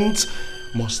 Lawrence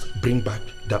must bring back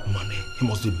that money. He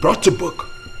must be brought to book.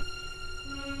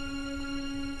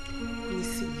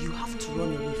 You have to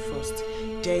run away first.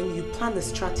 Then you plan the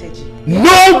strategy.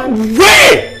 No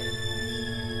way!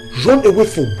 Run away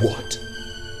for what?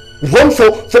 Run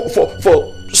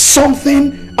for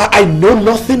something I know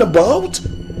nothing about?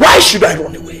 Why should I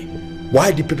run away?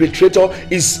 Why the perpetrator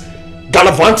is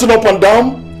gallivanting up and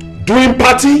down, doing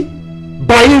party,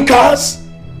 buying cars,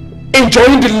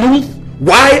 enjoying the loot?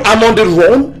 Why I'm on the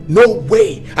run? No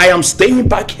way. I am staying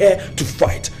back here to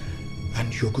fight.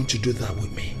 And you're going to do that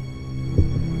with me.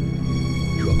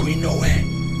 You are going nowhere.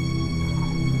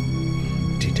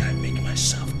 Did I make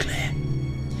myself clear?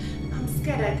 I'm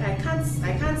scared. I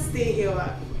can't stay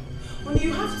here. Only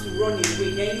you have to run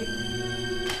away. Then you...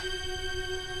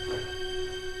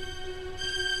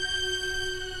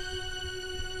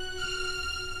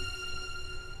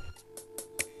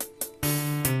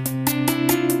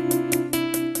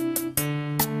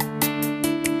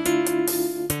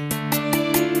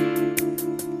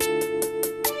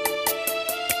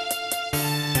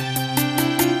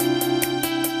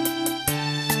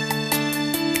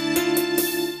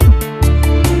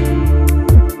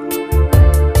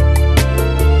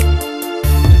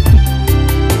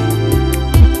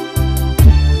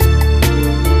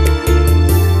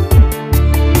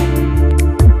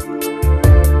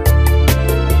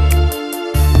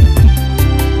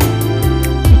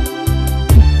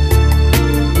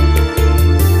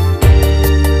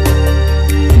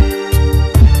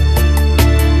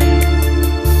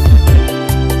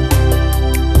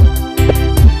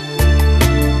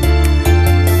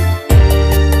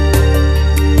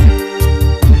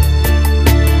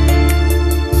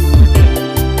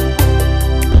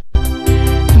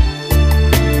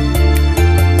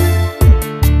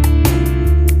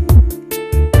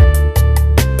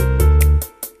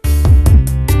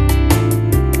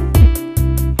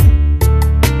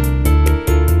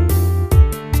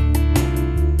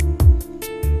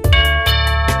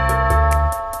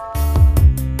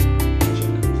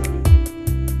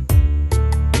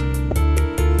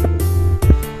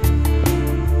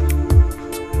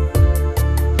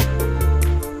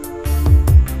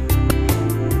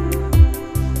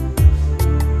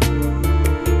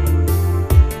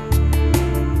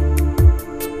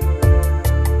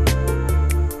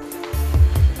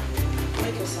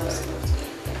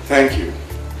 Thank you.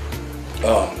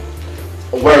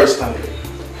 Where is Stanley?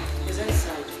 He's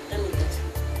inside. Let me get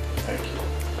him. Thank you.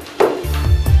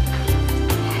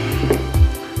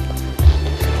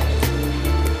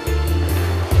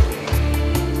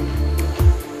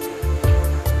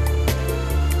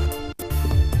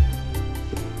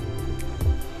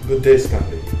 Good day,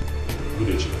 Stanley. Good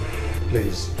day, Chief.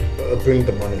 Please, bring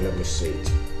the money, let me see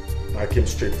it. I came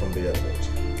straight from the airport.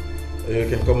 You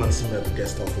can come and see me at the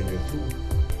guest house when you're through.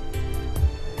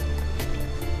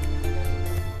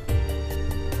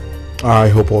 I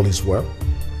hope all is well.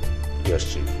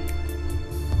 Yes, Chief.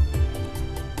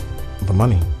 The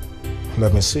money,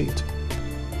 let me see it.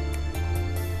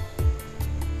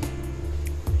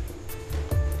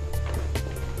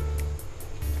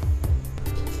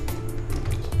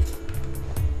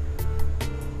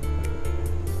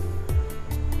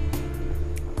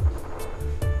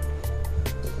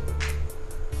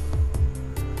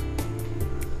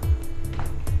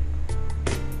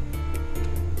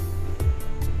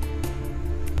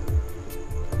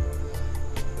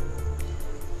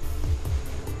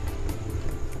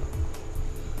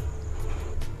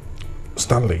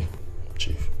 Stanley.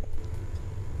 Chief.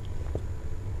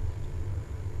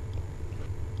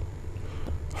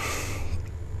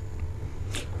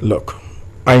 Look,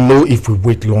 I know if we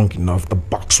wait long enough, the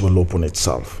box will open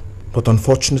itself. But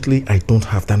unfortunately, I don't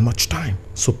have that much time.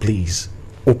 So please,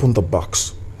 open the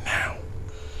box now.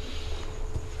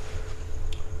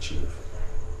 Chief,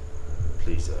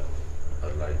 please,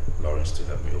 I'd like Lawrence to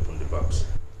help me open the box.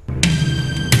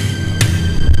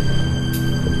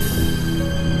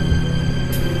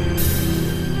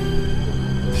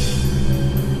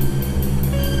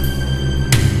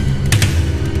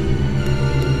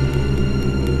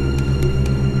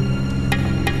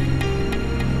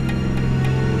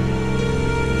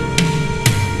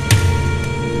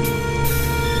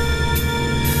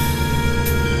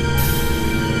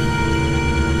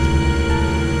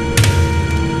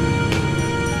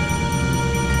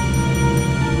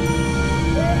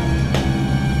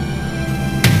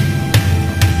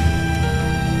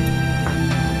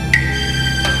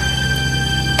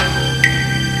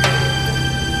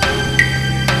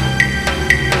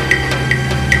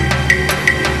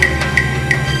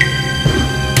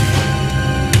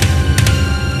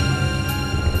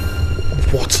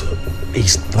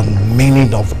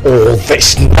 meaning of all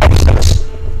this nonsense?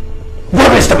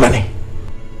 Where is the money?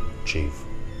 Chief,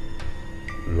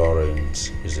 Lawrence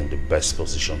is in the best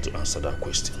position to answer that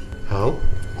question. How?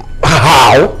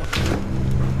 How?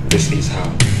 This is how.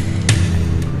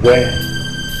 Where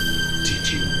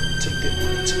did you take the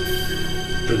money to?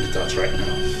 Bring it out right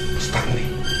now. Stanley,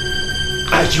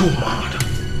 are you mad?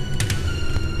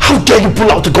 How dare you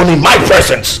pull out the gun in my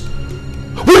presence?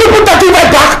 Will you put that thing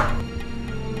right back?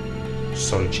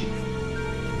 Sorry, Chief.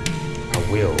 I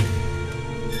will.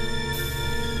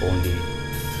 Only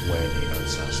when he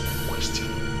answers the question.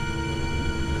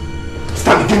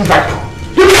 Stanley, give me that gun.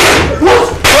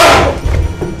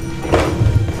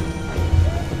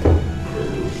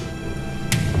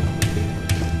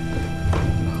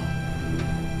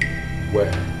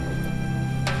 Where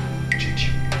did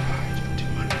you hide the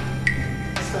money?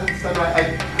 Stan,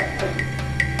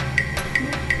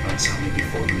 Answer me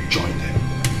before you join them.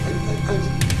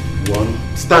 One.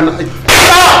 Stan,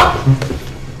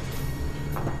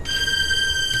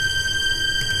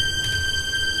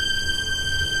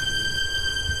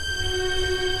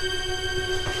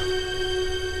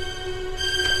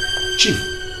 Chief.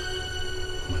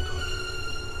 Oh my God.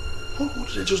 What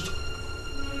did I just do?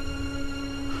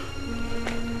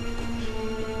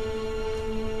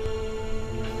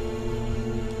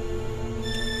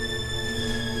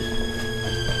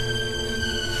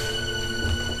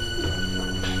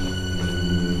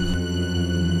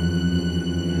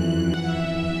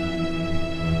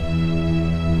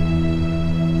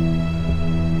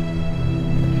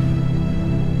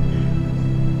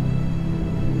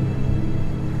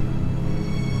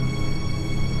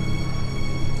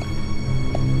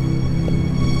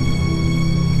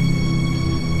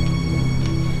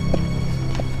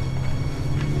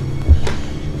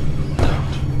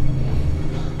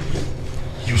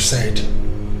 Said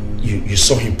you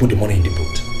saw him put the money in the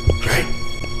boot, right?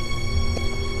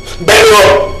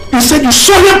 Bello! You said you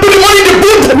saw him put the money in the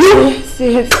boot, have you? Yes,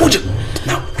 yes. Told you.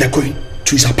 Now we are going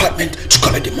to his apartment to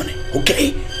collect the money,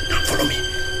 okay? Now follow me.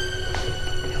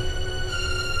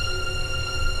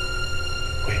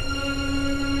 Wait.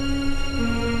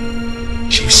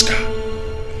 Chief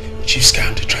Scar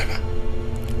and the driver.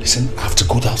 Listen, I have to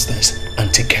go downstairs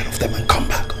and take care of them and come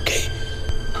back, okay?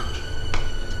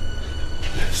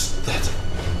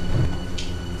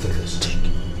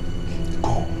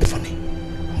 Go, Funny.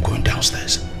 I'm going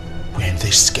downstairs. We're in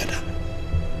this together.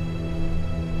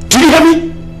 Do you hear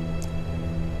me?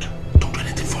 Don't do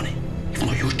anything funny. If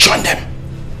not, you join them.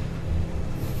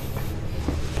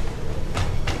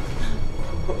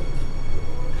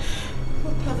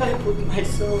 What have I put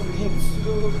myself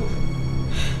into?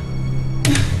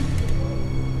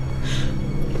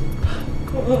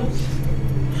 God.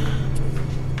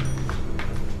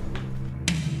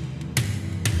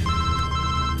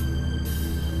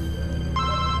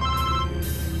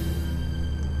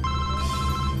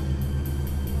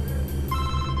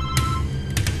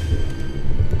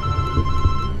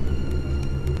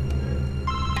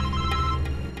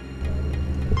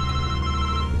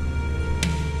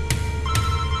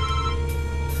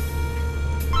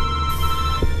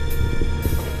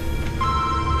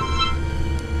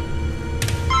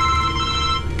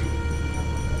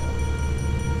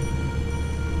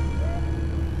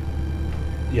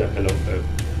 Yeah, hello.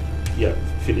 Yeah,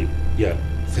 Philip. Yeah,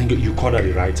 thank you. You called at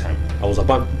the right time. I was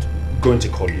going to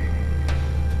call you.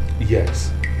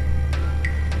 Yes.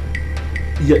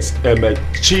 Yes,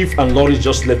 Chief and Laurie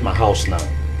just left my house now.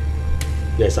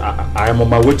 Yes, I am on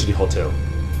my way to the hotel.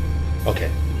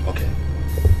 Okay, okay.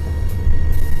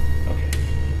 Okay.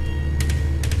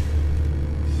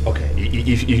 Okay,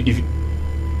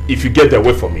 if you get there,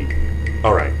 wait for me.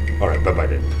 Alright, bye-bye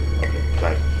then. Okay,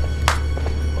 bye.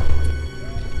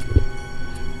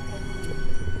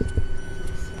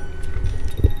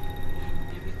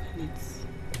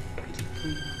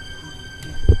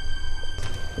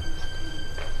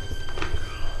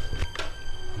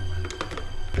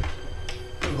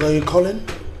 Where are you calling?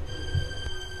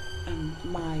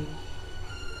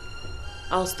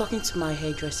 I was talking to my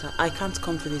hairdresser. I can't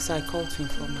come today, so I called to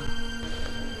inform her.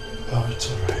 Oh, it's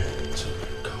alright. It's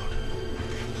alright, God.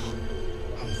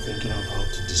 I'm thinking of how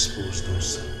to dispose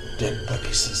those dead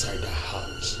bodies inside the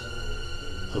house.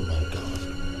 Oh my God.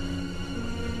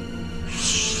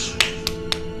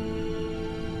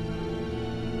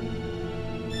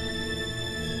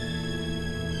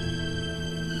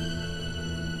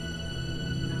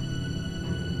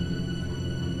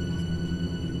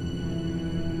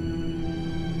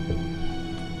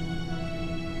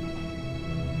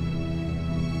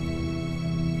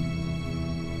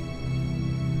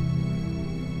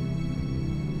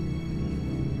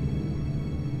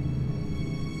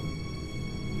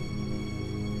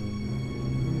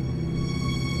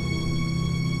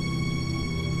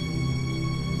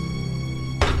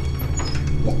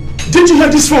 Didn't you hear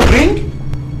this phone ring?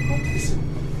 Listen.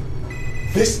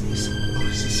 This is a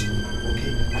receipt.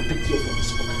 Okay? I picked you up from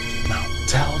this phone. Now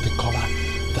tell the caller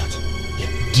that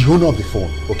the owner of the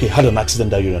phone, okay, had an accident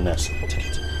that Ernest. Take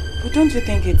it. But don't you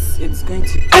think it's going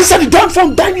to... Answer the damn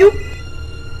phone, damn you!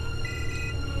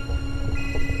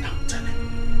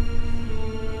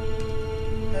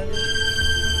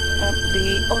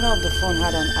 The owner of the phone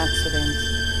had an accident.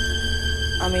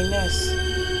 I'm a nurse.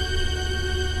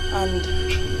 And...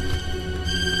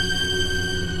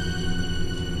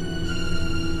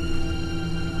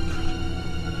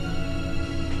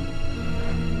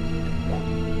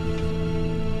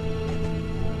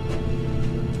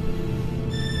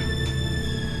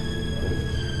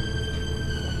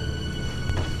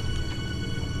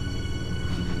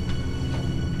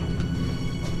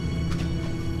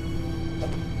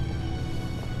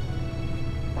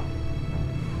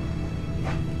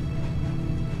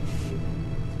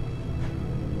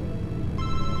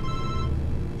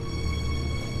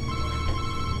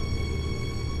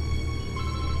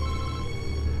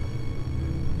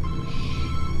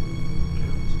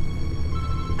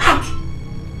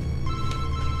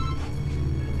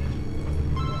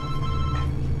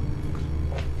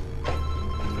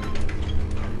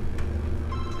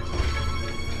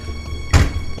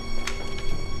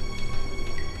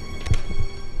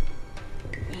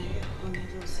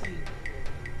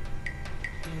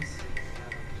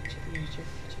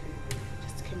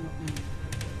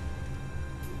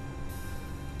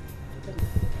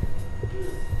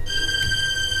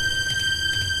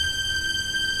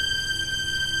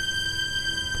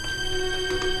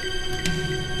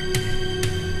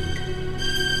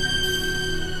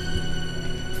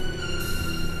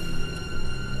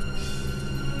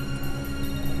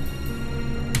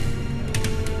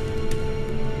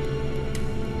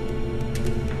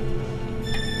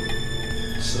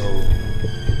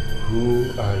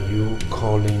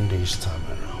 Calling this time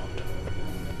around?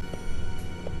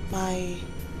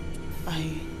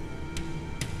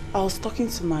 I was talking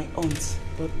to my aunt,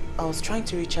 but I was trying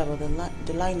to reach her, but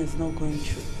the line is not going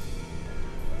through.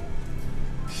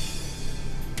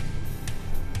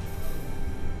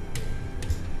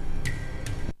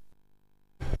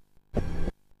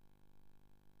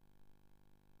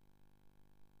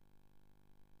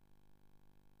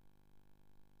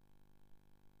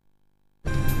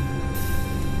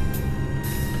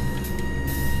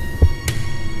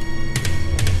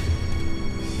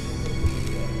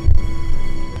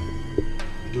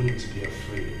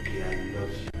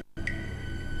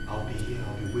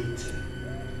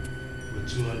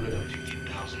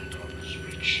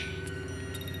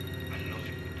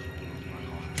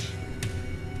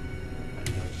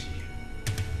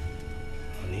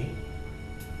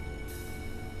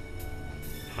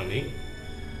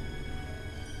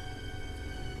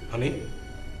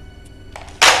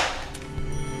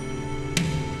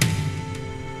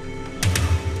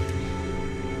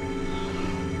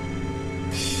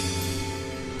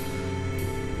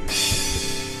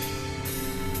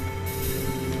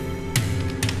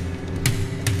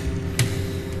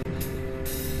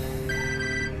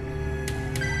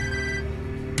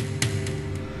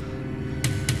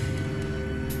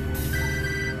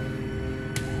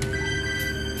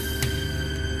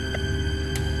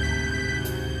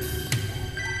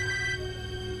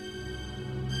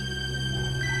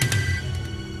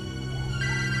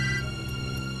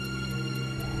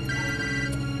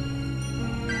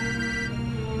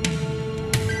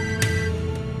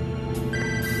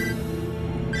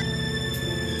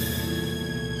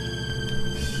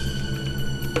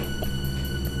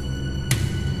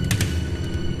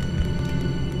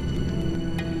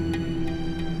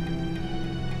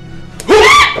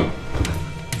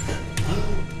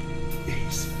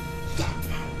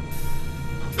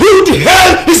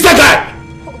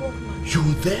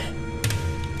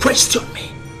 Question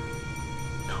me.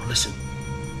 Now listen,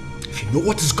 if you know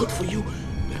what is good for you,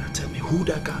 better tell me who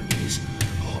that guy is,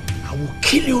 or I will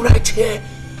kill you right here,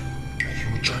 and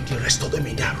you will join the rest of them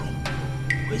in that room.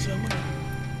 Where's my money?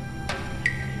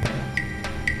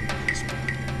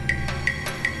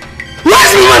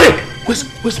 Where's my money?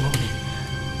 Where's my money?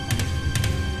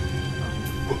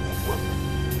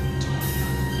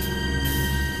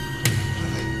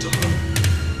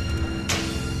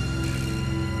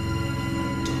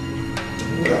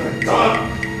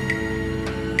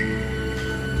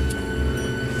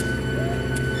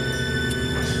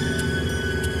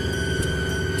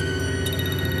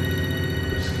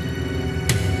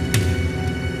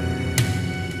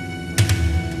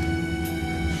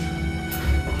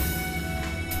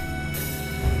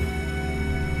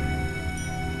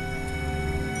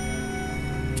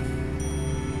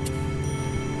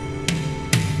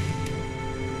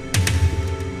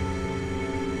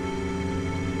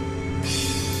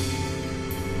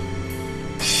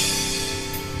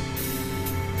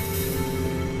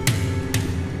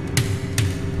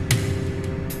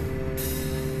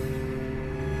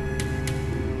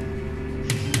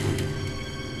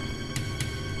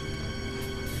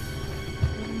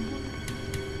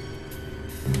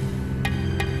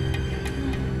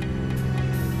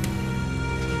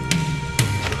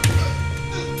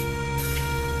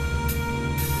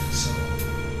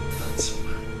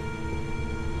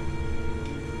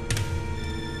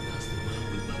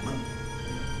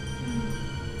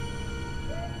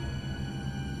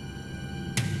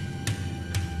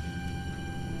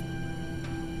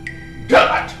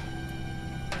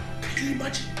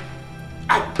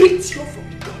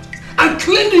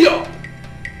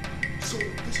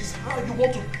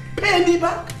 me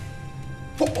back?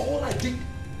 For all I did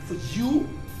for you?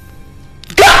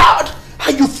 God!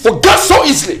 How you forgot so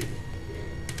easily!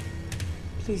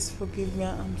 Please forgive me.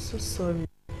 I'm so sorry.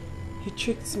 You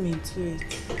tricked me into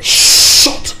it.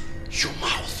 Shut your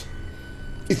mouth!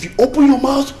 If you open your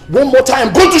mouth one more time,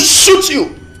 I'm going to shoot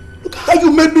you! Look how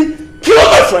you made me kill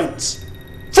my friends!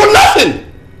 For nothing!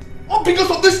 All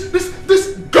because of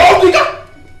this gold digger!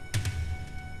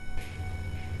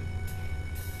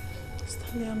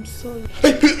 Stanley, I'm sorry.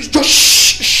 Hey, just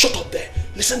shut up there.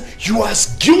 Listen, you are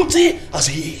as guilty as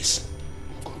he is.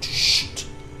 I'm going to shoot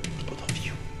both of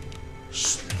you.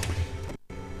 Slowly.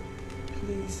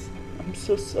 Please, I'm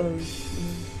so sorry.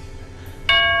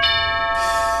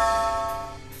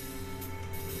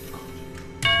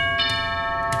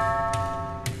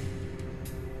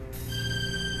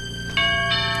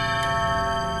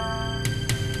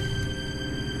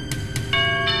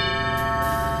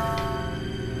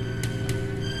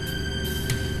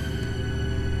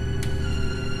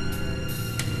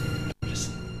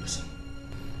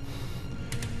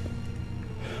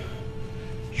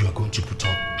 To put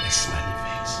on a smiling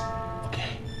face,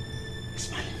 okay? A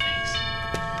smiling face.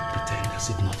 Pretend as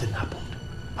if nothing happened.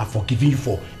 I've forgiven you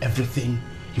for everything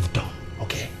you've done,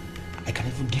 okay? I can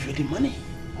even give you the money,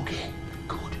 okay?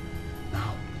 Good.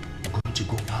 Now, I'm going to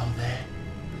go down there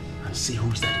and see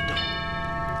who's at the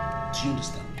door. Do you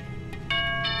understand?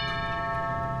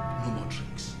 Good. No more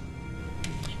tricks.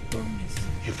 I promise.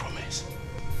 You promise?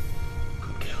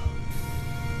 Good girl.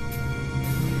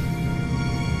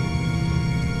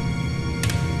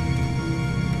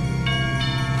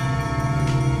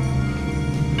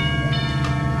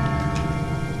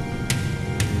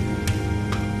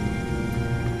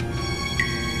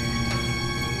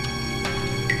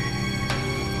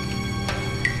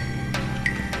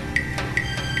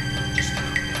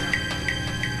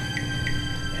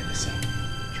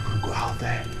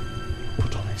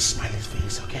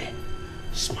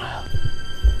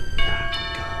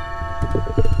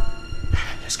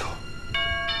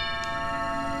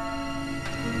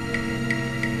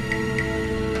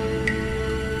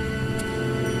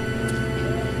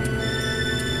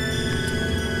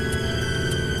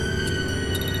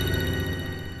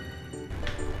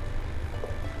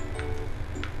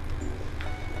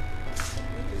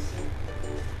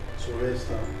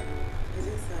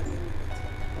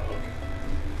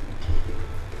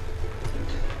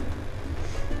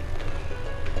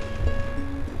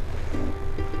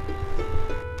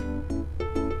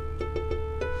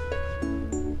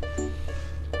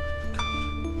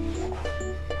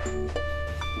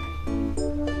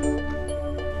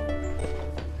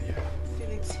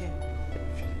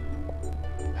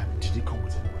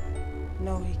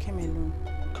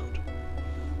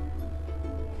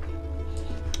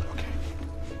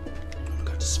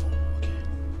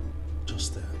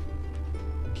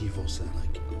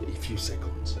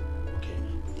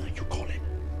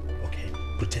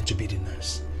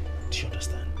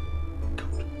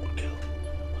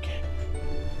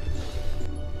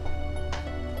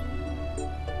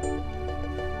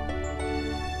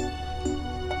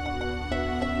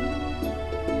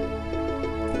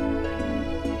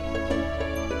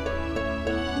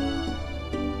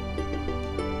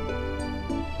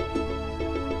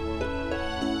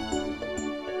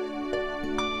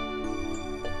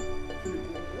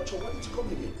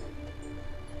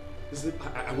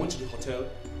 I went to the hotel.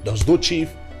 There was no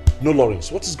chief, no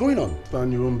Lawrence. What is going on?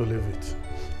 And you won't believe it.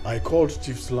 I called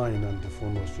Chief's line and the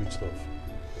phone was switched off.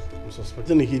 I'm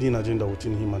suspecting a hidden agenda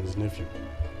within him and his nephew.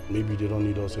 Maybe they don't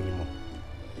need us anymore.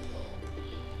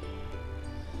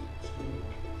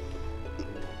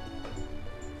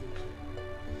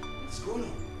 What's going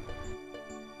on?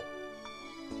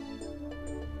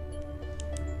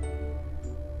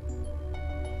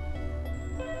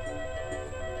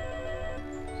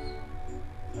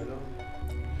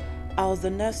 I was the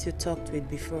nurse you talked with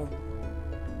before.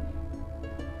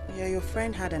 Yeah, your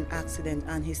friend had an accident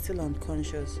and he's still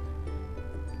unconscious.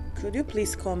 Could you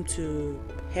please come to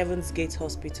Heaven's Gate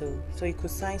Hospital so you could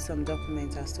sign some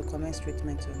documents as to commence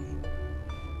treatment on him?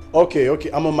 Okay,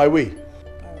 I'm on my way.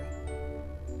 Alright.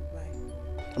 Bye.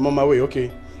 I'm on my way,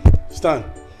 okay. Stan,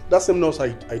 that same nurse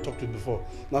I talked with before.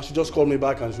 Now she just called me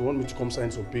back and she wants me to come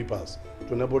sign some papers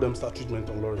to enable them start treatment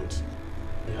on Lawrence.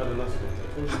 He had an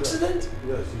accident. Accident?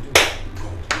 Yes, you do.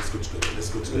 God, let's go together. Let's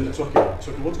go together. It's okay. It's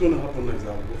okay. What's going to happen next?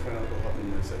 I'll go find out what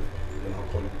happened myself. Then I'll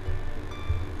call you.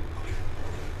 Okay.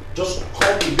 Just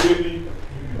call me immediately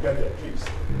you get there, please.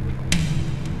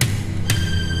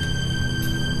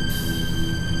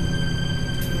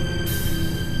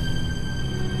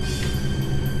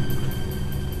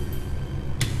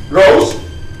 Rose?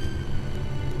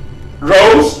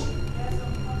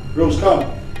 Rose, come.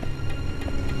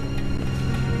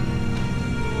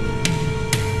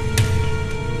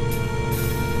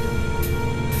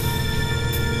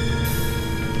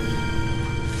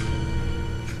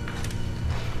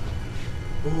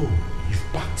 Oh, you've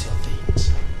packed your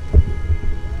things.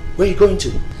 Where are you going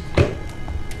to?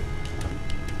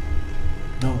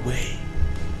 No way.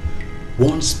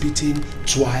 Once bitten,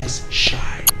 twice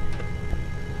shy.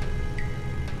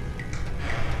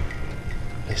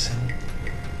 Listen,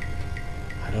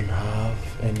 I don't have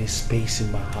any space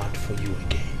in my heart for you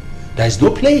again. There is no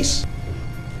place.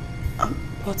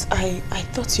 But I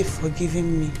thought you'd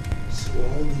forgiven me. So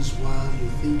all this while you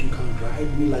think you can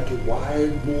ride me like a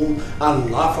wild bull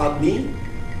and laugh at me?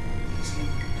 Listen,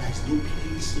 there is no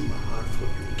place in my heart for you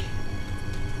again.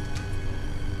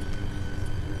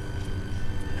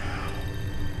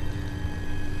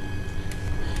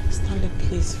 Stanley,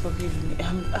 please forgive me.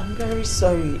 I'm very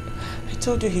sorry. I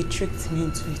told you he tricked me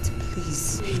into it.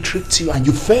 Please. He tricked you and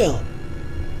you fell.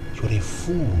 You're a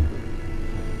fool.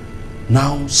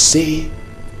 Now say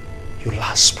your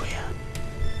last prayer.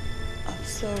 I'm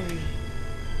sorry.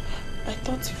 I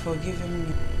thought you forgiven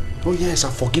me. Oh yes, I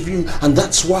forgive you, and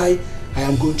that's why I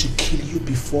am going to kill you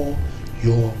before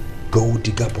your gold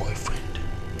digger boyfriend.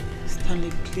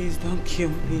 Stanley, please don't kill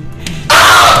me.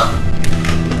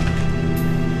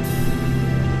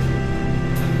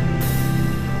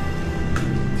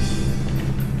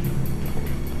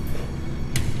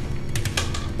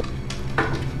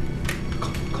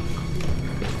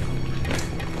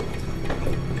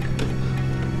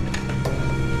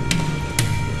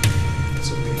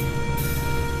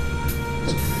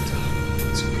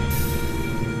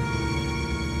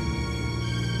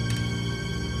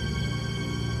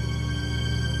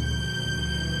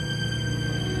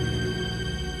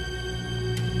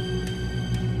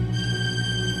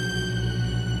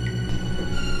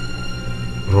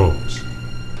 Rose.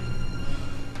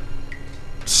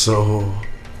 So,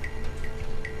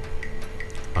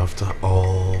 after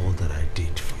all that I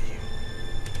did for you,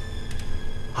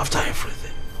 after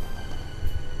everything,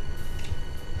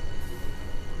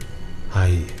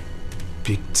 I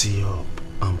picked you up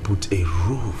and put a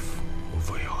roof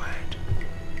over your head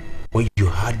when you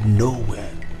had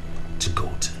nowhere to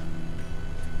go to,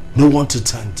 no one to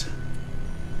turn to.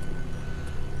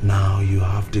 Now you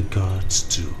have the guts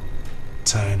to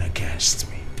turn against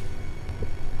me.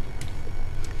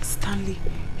 Stanley,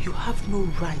 you have no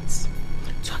right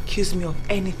to accuse me of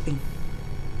anything.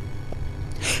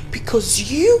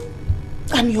 Because you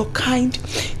and your kind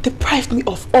deprived me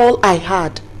of all I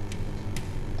had.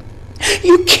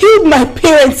 You killed my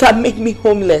parents and made me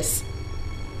homeless.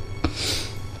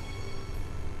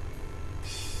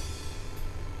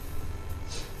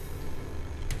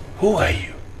 Who are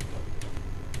you?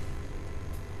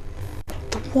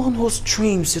 The one whose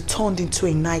dreams you turned into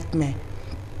a nightmare.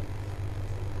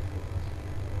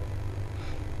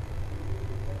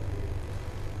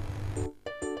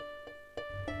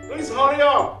 Please hurry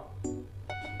up!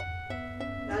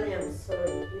 Darling, I'm sorry.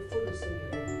 The food will soon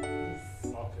be ready.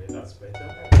 Please. Okay, that's better.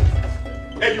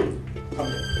 Hey, you! Come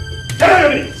here. Get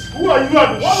on your knees! Who are you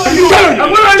and what are you?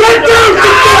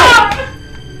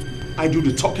 I do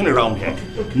the talking around here.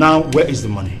 Now, where is the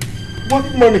money? What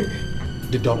money?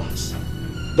 The dollars.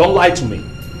 Don't lie to me.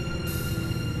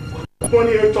 What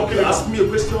money are you talking about? Ask me a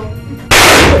question.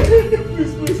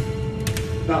 Please, please.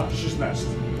 Now, she's next.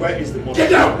 Where is the money?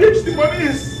 Get out! The money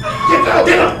is... Get out!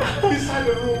 Get out! Inside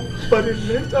the room, by the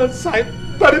left hand side,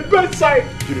 by the bedside.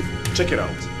 Beautiful. Check it out.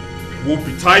 Won't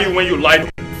betray you when you lie.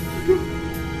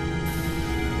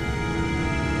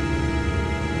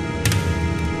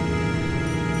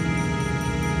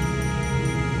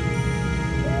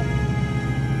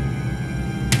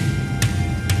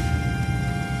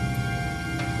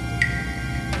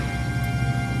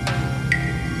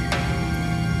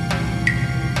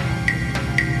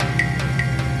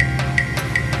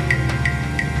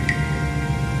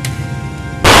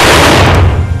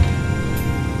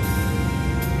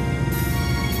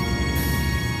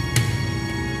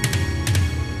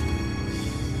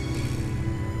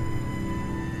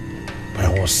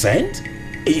 Sent?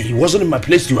 He wasn't in my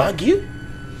place to argue?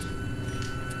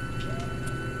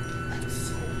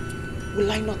 So,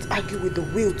 will I not argue with the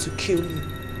will to kill you?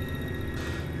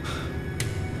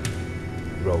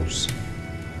 Rose,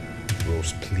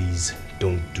 please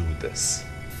don't do this.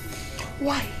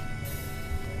 Why?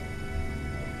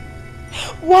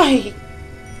 Why?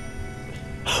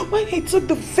 When he took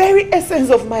the very essence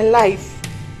of my life,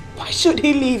 why should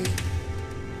he leave?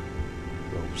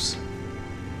 Rose,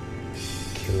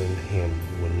 killing him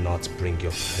will not bring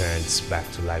your parents back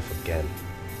to life again.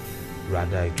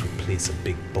 Rather, it will place a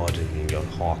big burden in your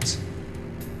heart.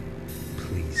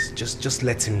 Please, just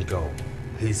let him go.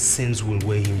 His sins will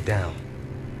weigh him down.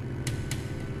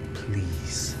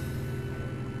 Please,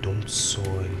 don't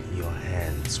soil your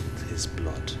hands with his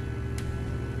blood.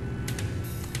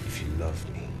 If you love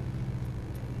me,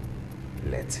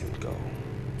 let him go.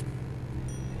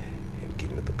 And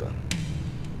give me the gun.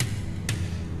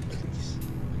 Please.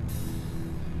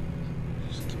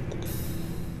 Just give me the gun.